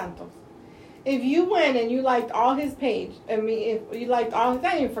 Romeo Santos. If you went and you liked all his page, if you liked all his,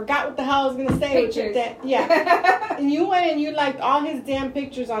 I even forgot what the hell I was gonna say. Pictures. Yeah. And you went and you liked all his damn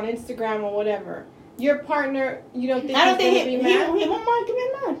pictures on Instagram or whatever. Your partner, you don't think I don't think he's he gonna be mad? won't mind me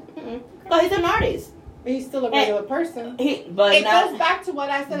mad. But he's an artist. But he's still a regular person. It Goes back to what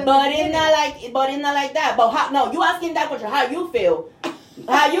I said. But it's not like that. But how? No, you asking that question. How you feel?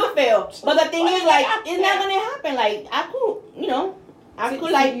 How you feel? But the thing is, like, it's not gonna happen. Like, I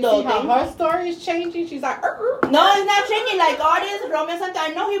could like you the see how thing. her story is changing. She's like, No, it's not changing. Like, artist Romeo Santos,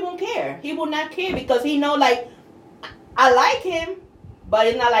 I know he won't care. He will not care because he know, like, I like him, but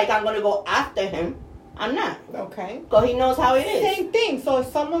it's not like I'm gonna go after him. I'm not. Okay. Because he knows how it is. Same thing. So if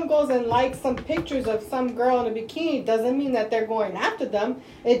someone goes and likes some pictures of some girl in a bikini, doesn't mean that they're going after them.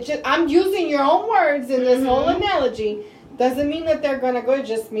 It just, I'm using your own words in this whole analogy. Doesn't mean that they're gonna go. It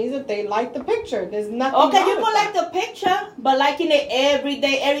just means that they like the picture. There's nothing. Okay, wrong you with could that. like the picture, but liking it every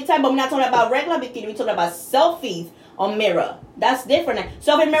day, every time. But we're not talking about regular bikini. We're talking about selfies on mirror. That's different.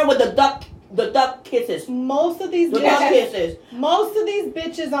 Selfie mirror with the duck kisses. Most of these bitches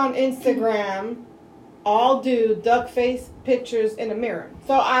on Instagram all do duck face pictures in a mirror.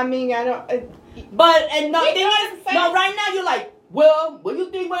 So I mean, I don't. But and the thing is, no, right now you're like well, what do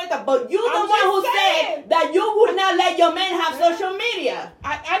you think about that? But you the I'm one who just saying. said that you would not let your man have social media.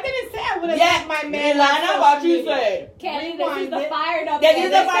 I didn't say I would have Yeah, let my man. Ilana, what you said. Kelly, this is Rewind the it. fired up. That is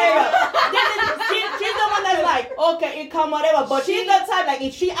the Kelly. fire up. She's the one that's like, okay, it come whatever. But she's the type, like,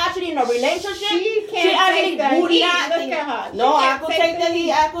 if she actually in a relationship, She can't actually take the would heat. not Look think- at her. She No, I can't could take the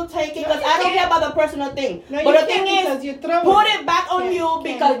heat. I could take it because No, you I don't care can't. about the personal thing. No, But you the thing can't is, because you're throwing put it. it back on Can't- you can't.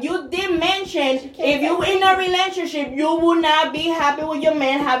 because you did mention She can't if you take in a relationship, you would not be happy with your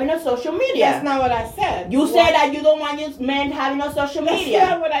man having a social media. That's not what I said. You said that you don't want your man having a social That's media.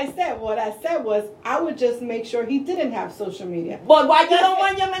 not what I said. What I said was I would just make sure he didn't have social media. But why you don't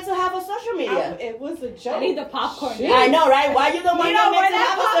want your man to have a social media? It was a joke. I need the popcorn. Shit. I know, right? Why you don't want You your know man where to that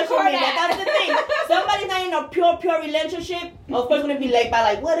have a social popcorn media? at? That's the thing. Somebody's not in a pure relationship. Of course, gonna be like by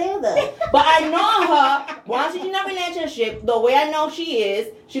like whatever. But I know her. Once she's in a relationship, the way I know she is,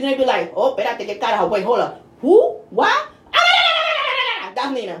 she's gonna be like, oh, espérate, que carajo. Wait, hold up. Who? What?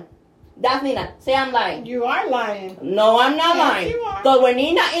 That's Nina. That's Nina. Say I'm lying. You are lying. No, I'm not Yes, lying. you are. Because when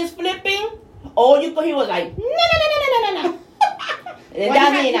Nina is flipping, all you could hear was like, no. When That's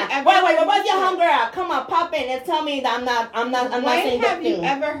have Nina. you ever Wait, heard what's me your flip? hunger at? Come on, pop in and tell me that I'm not When saying have that you thing.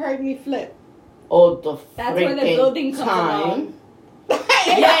 ever heard me flip? Oh, the That's where the freaking building comes time. along.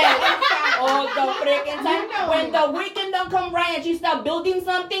 Yeah. Oh, the freaking time. You know When me. the weekend don't come right and she start building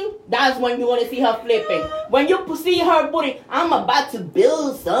something, that's when you want to see her flipping. When you see her booty, I'm about to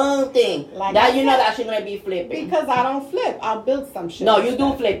build something. Like that I you know said, that she's gonna be flipping. Because I don't flip. I'll build some shit. No, you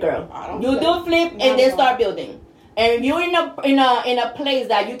do instead. flip, girl. I don't You flip. do flip No, and then no. start building. And if you're in a place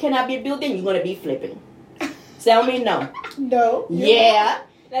that you cannot be building, you're gonna be flipping. Tell me no. No. Yeah.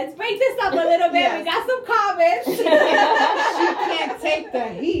 Let's break this up a little bit. Yes. We got some comments. She can't take the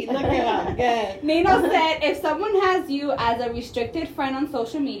heat. Look at her. Good. Nino said, if someone has you as a restricted friend on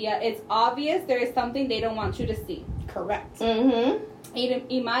social media, it's obvious there is something they don't want you to see. Correct. Mm-hmm.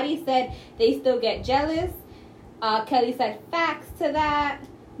 Imari said, they still get jealous. Kelly said, facts to that.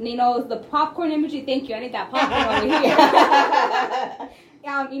 Nino's the popcorn emoji. Thank you. I need that popcorn over here.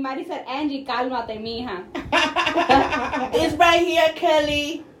 Imari said, Angie, cálmate, mija. It's right here,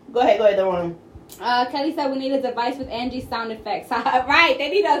 Kelly. Go ahead, the one. Kelly said we need a device with Angie's sound effects. Right, they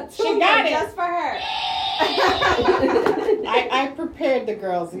need a She got it. just for her. I prepared the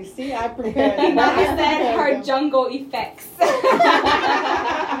girls. You see, I prepared them. Mama I said prepared her them. jungle effects.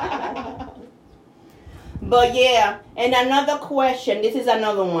 But yeah, and another question. This is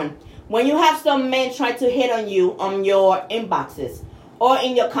another one. When you have some men try to hit on you on your inboxes or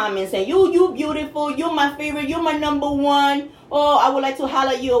in your comments saying, you beautiful, you my favorite, you my number one, or I would like to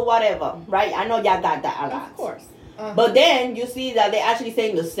holler at you or whatever, right? I know y'all got that a lot. Of course. Uh-huh. But then you see that they're actually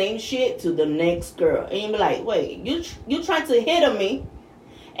saying the same shit to the next girl. And you be like, wait, you trying to hit on me?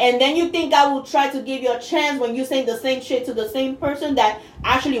 And then you think I will try to give you a chance when you saying the same shit to the same person that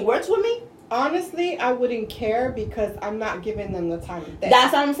actually works with me? Honestly, I wouldn't care because I'm not giving them the time of day.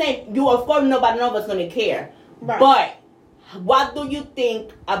 That's what I'm saying. You, of course, nobody of us going to care. Right. But what do you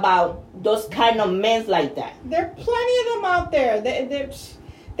think about those kind of men like that? There are plenty of them out there.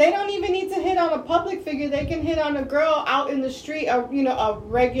 They don't even need to hit on a public figure. They can hit on a girl out in the street, a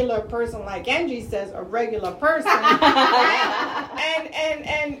regular person, like Angie says, a regular person,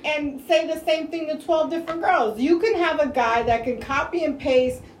 and say the same thing to 12 different girls. You can have a guy that can copy and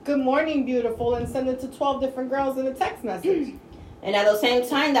paste "Good morning, beautiful" and send it to 12 different girls in a text message. And at the same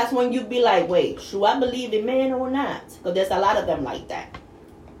time, that's when you be like, wait, should I believe in men or not? Because there's a lot of them like that.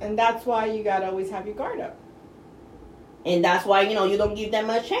 And that's why you gotta always have your guard up. And that's why, you don't give them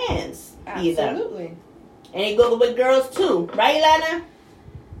a chance either. Absolutely. And it goes with girls too. Right, Lana?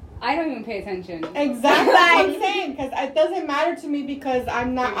 I don't even pay attention. Exactly what I'm saying, because it doesn't matter to me because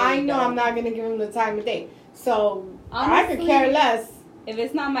I'm not. You really I know don't. I'm not gonna give him the time of day, so I could Honestly, care less. If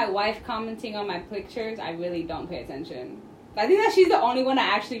it's not my wife commenting on my pictures, I really don't pay attention. I think that she's the only one I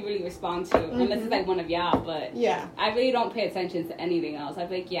actually really respond to, unless it's like one of y'all. But Yeah. I really don't pay attention to anything else. I'd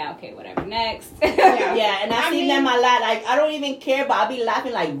be like, yeah, okay, whatever. Next. Yeah. Yeah, and I've I seen mean- them a lot. Like, I don't even care, but I'll be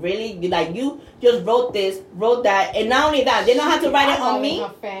laughing like, really? Like, you just wrote this, wrote that. And not only that, they don't have to write it I'm on me.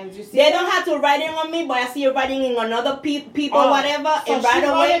 her fans. You see They that? don't have to write it on me, but I see it writing in another people, Oh, whatever, So and she right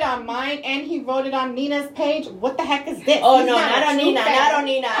wrote away. it on mine, and he wrote it on Nina's page. What the heck is this? Oh, He's no, not a on true Nina, fan. not on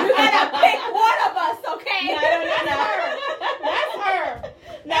Nina. You gotta pick one of us, okay? Not on Nina. That's her.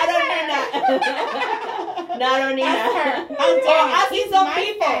 Not on Nina. Not on Nina. That's her. Oh, I see He's some my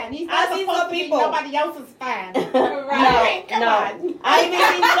people. fan. He's I not see supposed some to be people. nobody else's fan. Right. Come No. on. I even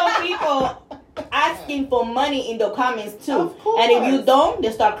seen some people asking for money in the comments too. Of course. And if you don't,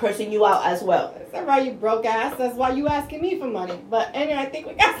 they start cursing you out as well. That's right, you broke ass. That's why you asking me for money. But anyway, I think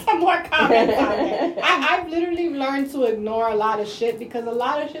we got some more comments on there. I've literally learned to ignore a lot of shit because a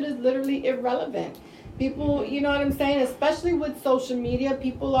lot of shit is literally irrelevant. People, you know what I'm saying? Especially with social media,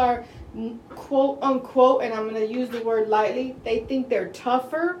 people are quote unquote, and I'm going to use the word lightly, they think they're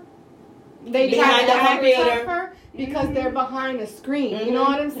tougher. They Behind the computer. tougher because they're behind a screen. You know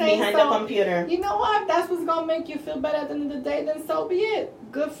what I'm saying? Behind the computer. You know what? If that's what's going to make you feel better at the end of the day, then so be it.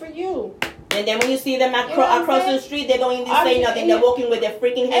 Good for you. And then when you see them across the street, they don't even say nothing. They're walking with their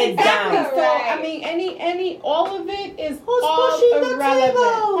freaking head down. Exactly. So, Right. I mean, any, all of it is Who's all pushing the irrelevant.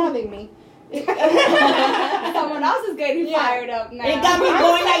 table? Probably me. Someone else is getting fired up now. It got me I'm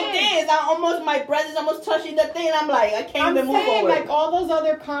going saying- like this. My breath is almost touching the thing. I'm like, I can't I'm even move saying, forward. like, all those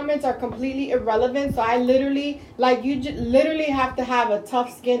other comments are completely irrelevant. So I literally, like, you literally have to have a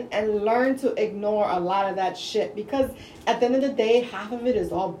tough skin and learn to ignore a lot of that shit. Because at the end of the day, half of it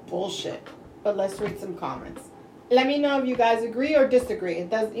is all bullshit. But let's read some comments. Let me know if you guys agree or disagree. It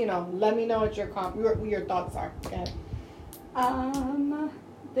does, let me know what your thoughts are. Go ahead.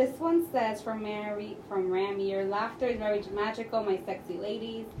 This one says from Rami, your laughter is very magical, my sexy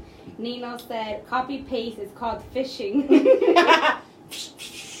ladies. Nino said, copy paste is called fishing.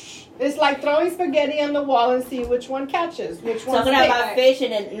 It's like throwing spaghetti on the wall and see which one catches. Which one Talking sticks. about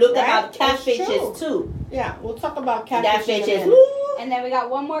fishing and look Right? about It's catfishes true. too. Yeah, we'll talk about catfish. Catfishes. And then we got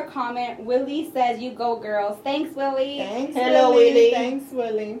one more comment. Willie says, you go girls. Thanks, Willie. Thanks, Hello, Willie. Willie. Thanks,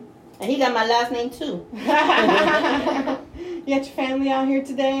 Willie. And he got my last name too. You got your family out here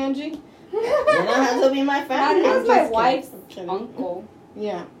today, Angie? You don't have to be my That family. I'm is my just wife's kidding. uncle.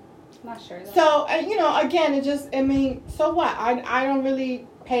 Yeah. Not sure though. So, again, so what? I don't really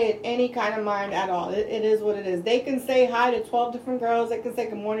pay it any kind of mind at all. It is what it is. They can say hi to 12 different girls. They can say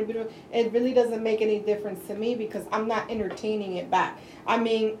good morning, beautiful. It really doesn't make any difference to me because I'm not entertaining it back. I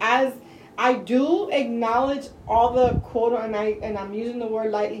mean, as I do acknowledge all the quote, and I'm using the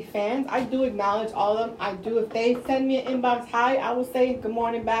word lightly, fans. I do acknowledge all of them. I do. If they send me an inbox hi, I will say good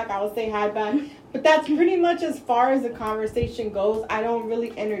morning back. I will say hi back. But that's pretty much as far as the conversation goes. I don't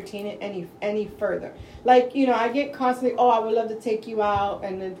really entertain it any further. Like, I get constantly, I would love to take you out,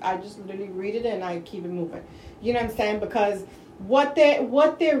 and then I just literally read it and I keep it moving. You know what I'm saying? Because what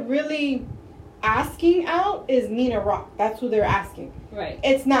they're really asking out is Nina Rock. That's who they're asking. Right.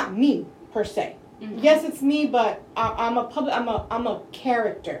 It's not me per se. Mm-hmm. Yes, it's me, but I'm a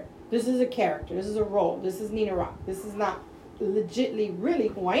character. This is a character. This is a role. This is Nina Rock. This is not legitly really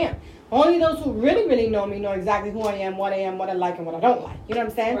who I am. Only those who really, really know me know exactly who I am, what I like, and what I don't like. You know what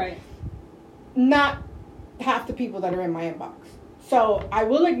I'm saying? Right. Not half the people that are in my inbox. So I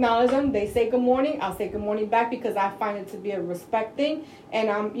will acknowledge them. They say good morning. I'll say good morning back because I find it to be a respect thing. And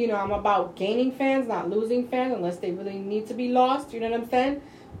I'm about gaining fans, not losing fans unless they really need to be lost. You know what I'm saying?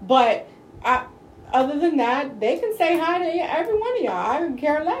 But other than that, they can say hi to every one of y'all. I don't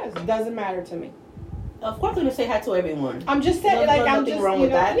care less. It doesn't matter to me. Of course, I'm gonna say hi to everyone. I'm just saying, There's nothing wrong with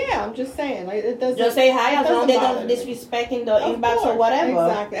that. Yeah, I'm just saying, like, it doesn't. Just say hi as long as they bother don't me. disrespect in the Of inbox or course, whatever.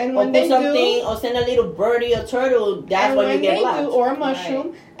 exactly. And Or when put they something do, or send a little birdie or turtle, that's when you get blocked. they do, or a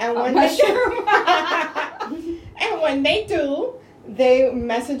mushroom, and when mushroom. and when they do, their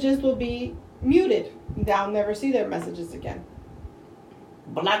messages will be muted. I'll never see their messages again.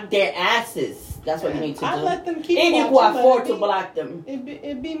 Block their asses. That's what you need to I do. let them keep If you can watching, but afford to block them.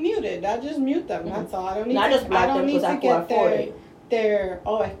 It'd be muted. I just mute them. That's all. I don't need Not to. just block I don't them need because to I can get afford it. their.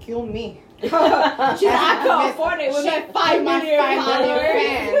 Oh, kill me. She's like, I can't afford it with my 5 million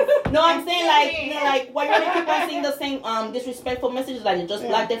followers. No, I'm saying like why you gonna keep on seeing the same disrespectful messages? Like just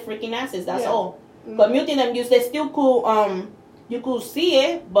block their freaking asses. That's all. But muting them, they still cool. You could see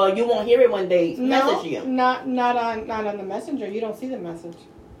it, but you won't hear it when they message you. Not on the messenger. You don't see the message.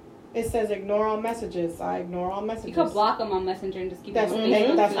 It says ignore all messages. I ignore all messages. You could block them on Messenger and just keep That's them.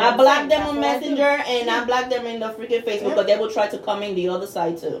 what that's what I I'm block saying. them That's on what I do. Messenger and I block them in the freaking Facebook, but they will try to come in the other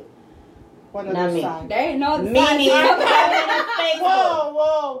side too. What Not other me. side? There ain't no Meaning Facebook.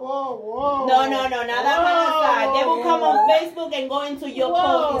 Whoa. No, not that kind of side. They will come on Facebook and go into your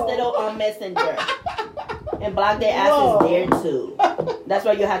post instead of on Messenger and block their asses there too. That's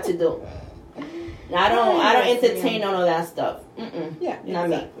what you have to do. I don't entertain none of that stuff. Yeah, not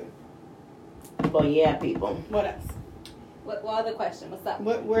exactly. me. But yeah, people. What else? What other question? What's up?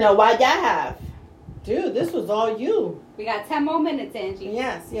 No, why y'all have? Dude, this was all you. We got 10 more minutes, Angie.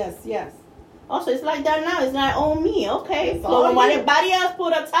 Yes. Also, it's like that now. It's not all me. Okay. It's So all when you. anybody else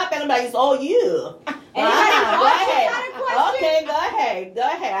put a topic, I'm like, it's all you. Go ahead. Okay, go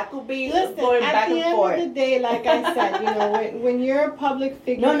ahead. I could be going at back the and end forth. of the day, like I said, you know, when you're a public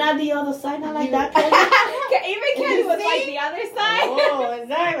figure. No, not the other side. Not like You- that. Even Kelly was like the other side. Oh,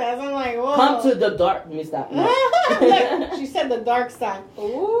 exactly. That's what I'm like, whoa. Come to the dark, Mr. Look, she said the dark side.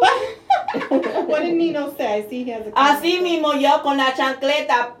 Ooh. What did Nino say? I see he has a Así comment. mismo yo con la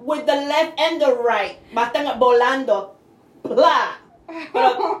chancleta with the left and the right. Bastante volando. Blah.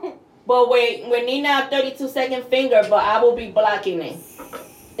 But when Nina 32-second finger, but I will be blocking it.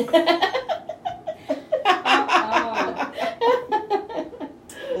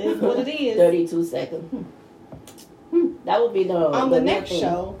 It is what it is. 32 seconds. That would be On the nail next thing.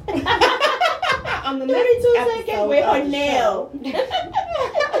 show. On the next 32 episode seconds with of her the nail. show.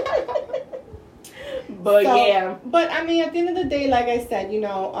 But So, yeah. But I mean, at the end of the day, like I said, you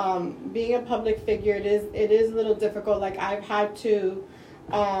know, being a public figure, it is a little difficult. Like I've had to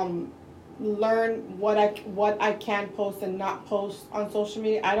learn what I can post and not post on social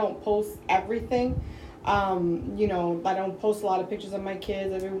media. I don't post everything. You know, I don't post a lot of pictures of my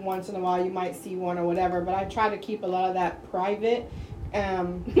kids. Every once in a while, you might see one or whatever. But I try to keep a lot of that private.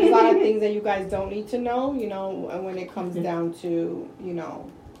 There's a lot of things that you guys don't need to know. You know, when it comes down to, you know,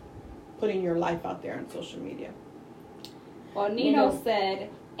 putting your life out there on social media. Well, Nino said,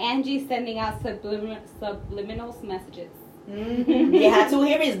 Angie sending out subliminal messages. Mm-hmm. You had to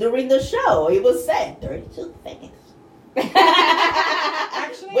hear it during the show. It was said 32 seconds.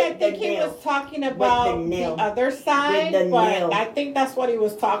 Actually, With I think the he nail. was talking about With the nail. other side, With the but nail. I think that's what he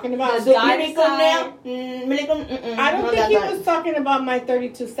was talking about. The dark Miracle side. nail? I don't think he was talking about my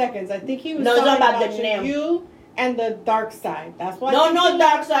 32 seconds. I think he was No, it's talking about about the nail. you and the dark side. That's what. I No, think he no was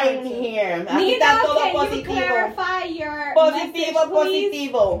dark side referring in to. here. Aquí Nino, está todo can you positivo. clarify your Positivo, message,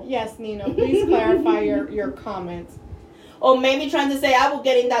 please? positivo. Yes, Nino. Please clarify your comments. Or maybe trying to say I will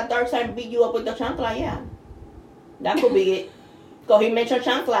get in that dark side and beat you up with the chancla. Yeah. That could be it. Because he mentioned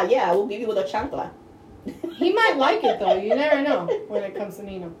chancla. Yeah, I will give you with a chancla. He might like it though. You never know when it comes to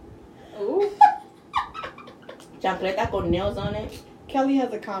Nino. Ooh. Chancleta con nails on it. Kelly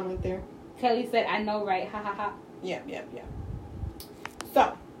has a comment there. Kelly said, I know, right? Ha ha ha. Yeah.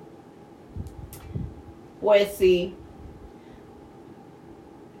 So, Pues sí.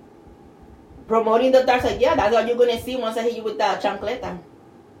 Promoting the dark side. Yeah, that's what you're going to see once I hit you with that chancleta.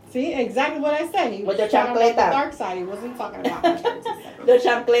 see exactly what I said. He was With the talking about the chancleta. dark side. He wasn't talking about my 32 seconds. The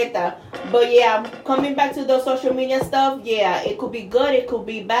chancleta. But yeah, coming back to the social media stuff, yeah, it could be good, it could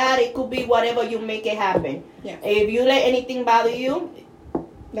be bad, it could be whatever you make it happen. Yeah. If you let anything bother you,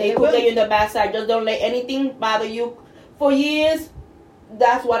 it could get you in the bad side. Just don't let anything bother you. For years,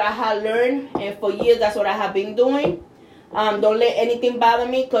 that's what I had learned, and for years, that's what I have been doing. Don't let anything bother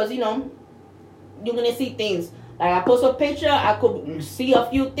me, because, you know, you're going to see things. Like, I post a picture, I could see a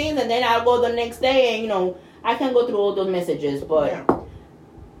few things, and then I'll go the next day, and, you know, I can go through all those messages, but Yeah.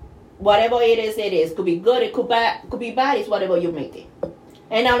 whatever it is. Could be good, it could be bad, it's whatever you make it.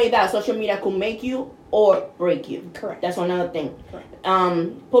 And not only that, social media could make you or break you. Correct. That's another thing. Correct.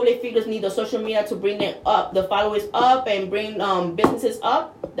 Public figures need the social media to bring them up, the followers up, and bring businesses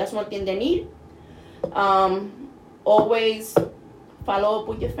up. That's one thing they need. Always follow up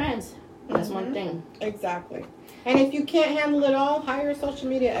with your friends. That's one thing. Exactly. And if you can't handle it all, hire a social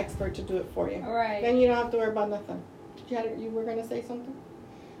media expert to do it for you. All right. Then you don't have to worry about nothing. You were going to say something?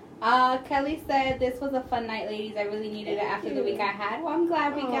 Kelly said, this was a fun night, ladies. I really needed it after the week I had. Well, I'm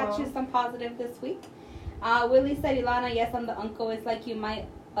glad we got you some positive this week. Willie said, Ilana, yes, I'm the uncle. It's like you might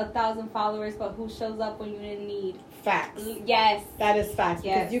 1,000 followers, but who shows up when you didn't need? Facts. Yes. That is facts.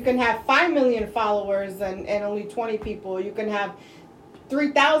 Yes. Because you can have 5 million followers and only 20 people. You can have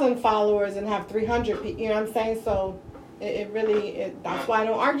 3,000 followers and have 300 people. You know what I'm saying? So it really, that's why I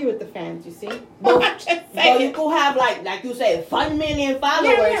don't argue with the fans, you see? But, I'm just but you saying. could have, like you said, 5 million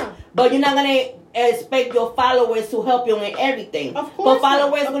followers, Yeah. but you're not going to expect your followers to help you in everything. Of course But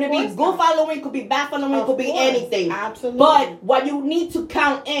followers not. going to Of be course good not. following, could be bad following, Of could be course. anything. Absolutely. But what you need to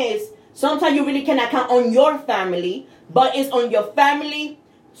count is, sometimes you really cannot count on your family, but it's on your family,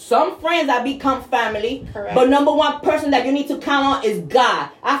 some friends that become family. Correct. But number one person that you need to count on is God.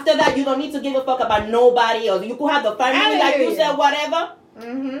 After that, you don't need to give a fuck about nobody else. You could have the family, like you Hallelujah. said, whatever.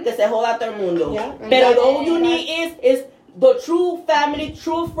 Mm-hmm. Que se joda todo el mundo. Yeah. Pero all you need is the true family,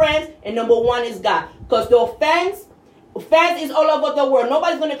 true friends, and number one is God. Because the fans is all over the world.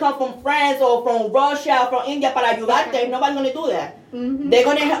 Nobody's going to come from France or from Russia or from India para ayudarte. Nobody's going to do that. Mm-hmm. They're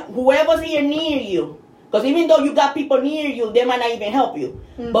going to help whoever's here near you. Because even though you got people near you, they might not even help you.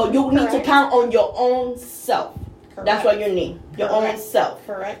 Mhm. But you need to Correct. count on your own self. Correct. That's what you need. Your own Correct. self.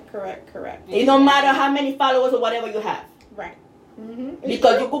 Correct. It don't matter how many followers or whatever you have. Right.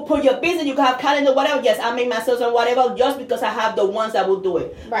 Because you could put your business, you could have calendar, whatever. Yes, I make my sales and whatever just because I have the ones that will do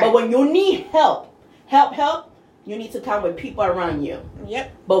it. Right. But when you need help, you need to come with people around you.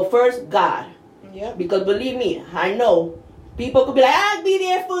 Yep. But first, God. Yep. Because believe me, I know people could be like, I'll be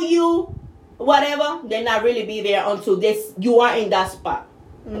there for you, whatever. They're not really be there until you are in that spot.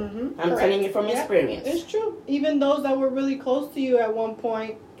 I'm telling you from experience. It's true. Even those that were really close to you at one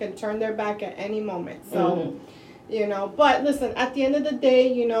point can turn their back at any moment. So, you know, but listen, at the end of the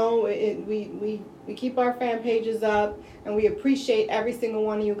day, you know, we keep our fan pages up, and we appreciate every single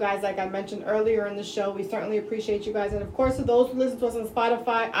one of you guys. Like I mentioned earlier in the show, we certainly appreciate you guys. And of course, for those who listen to us on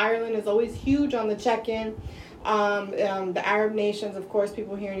Spotify, Ireland is always huge on the check-in. The Arab nations, of course,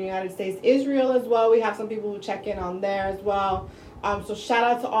 people here in the United States, Israel as well. We have some people who check in on there as well. So shout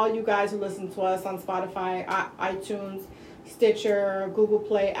out to all you guys who listen to us on Spotify, iTunes, Stitcher, Google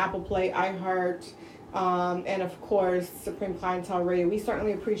Play, Apple Play, iHeart, and of course, Supreme Clientele Radio. We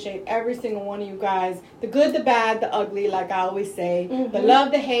certainly appreciate every single one of you guys. The good, the bad, the ugly, like I always say. The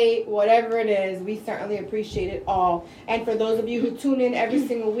love, the hate, whatever it is, we certainly appreciate it all. And for those of you who tune in every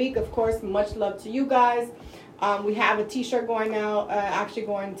single week, of course, much love to you guys. We have a t-shirt going out, actually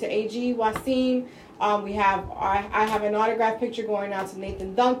going to AG Wasim. I have an autograph picture going out to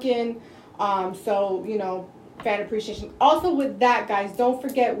Nathan Duncan. So, you know, fan appreciation. Also with that, guys, don't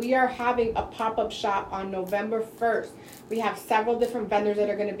forget, we are having a pop-up shop on November 1st. We have several different vendors that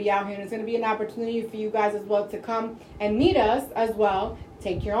are going to be out here, and it's going to be an opportunity for you guys as well to come and meet us as well.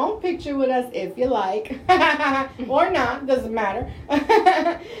 Take your own picture with us if you like, or not, doesn't matter.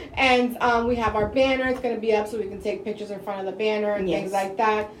 And we have our banner. It's going to be up so we can take pictures in front of the banner and things like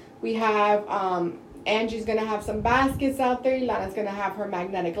that. We have Angie's going to have some baskets out there. Ilana's going to have her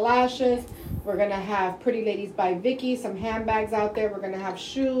magnetic lashes. We're going to have Pretty Ladies by Vicky, some handbags out there. We're going to have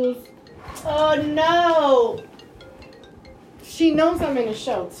shoes. Oh, no. She knows I'm in a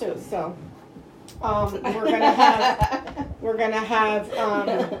show, too, so we're going to have,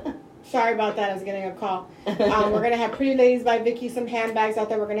 sorry about that, I was getting a call. We're going to have Pretty Ladies by Vicky, some handbags out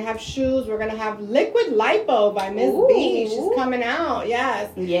there. We're going to have shoes. We're going to have Liquid Lipo by Miss B. She's coming out, yes.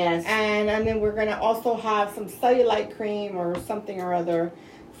 Yes. And then we're going to also have some cellulite cream or something or other.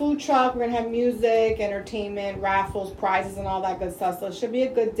 Food truck, we're going to have music, entertainment, raffles, prizes, and all that good stuff. So it should be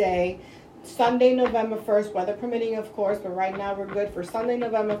a good day. Sunday, November 1st, weather permitting, of course, but right now we're good for Sunday,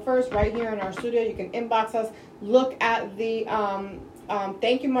 November 1st, right here in our studio. You can inbox us, look at the,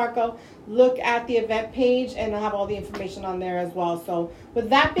 thank you, Marco, look at the event page, and I'll have all the information on there as well. So with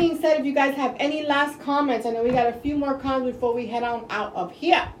that being said, if you guys have any last comments, I know we got a few more comments before we head on out of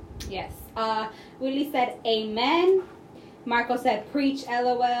here. Yes. Willie said, amen. Marco said, preach,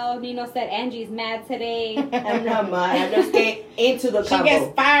 LOL. Nino said, Angie's mad today. I'm not mad. I just get into the combo. She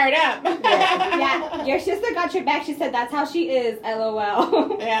gets fired up. Yeah, your sister got your back. She said, that's how she is,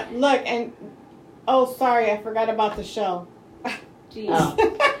 LOL. Yeah, look, and, oh, sorry, I forgot about the show. Jeez.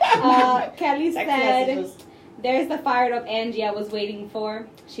 Oh. Kelly said, messages. There's the fired up Angie I was waiting for.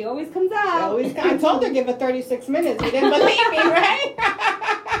 She always comes out. I told her to give her 36 minutes. You didn't believe me, right?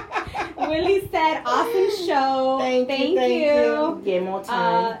 Willie said, awesome show. Thank you. Get more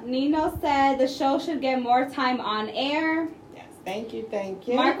time. Nino said, the show should get more time on air. Yes, thank you.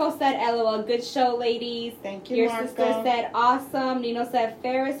 Marco said, LOL, good show, ladies. Thank you, Your Marco. sister said, awesome. Nino said,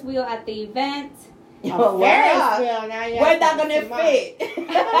 Ferris wheel at the event. Oh, Ferris wheel. Now we're not going to fit.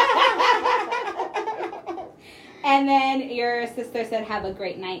 And then your sister said, have a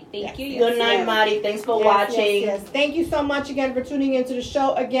great night. Thank you. Good night, Marty. Thanks for watching. Yes. Thank you so much again for tuning into the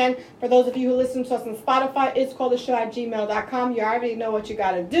show. Again, for those of you who listen to us on Spotify, it's called theshow@gmail.com. You already know what you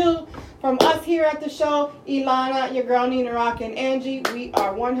got to do. From us here at the show, Ilana, your girl Nina Rock, and Angie, we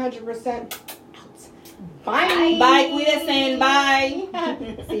are 100% out. Bye. Bye. Cuídense.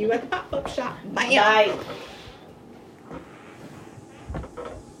 Bye. See you at the pop-up shop. Bye. Bye.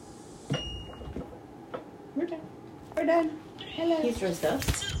 We're done. We're done. Hello. He's dressed up.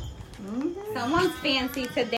 Someone's fancy today.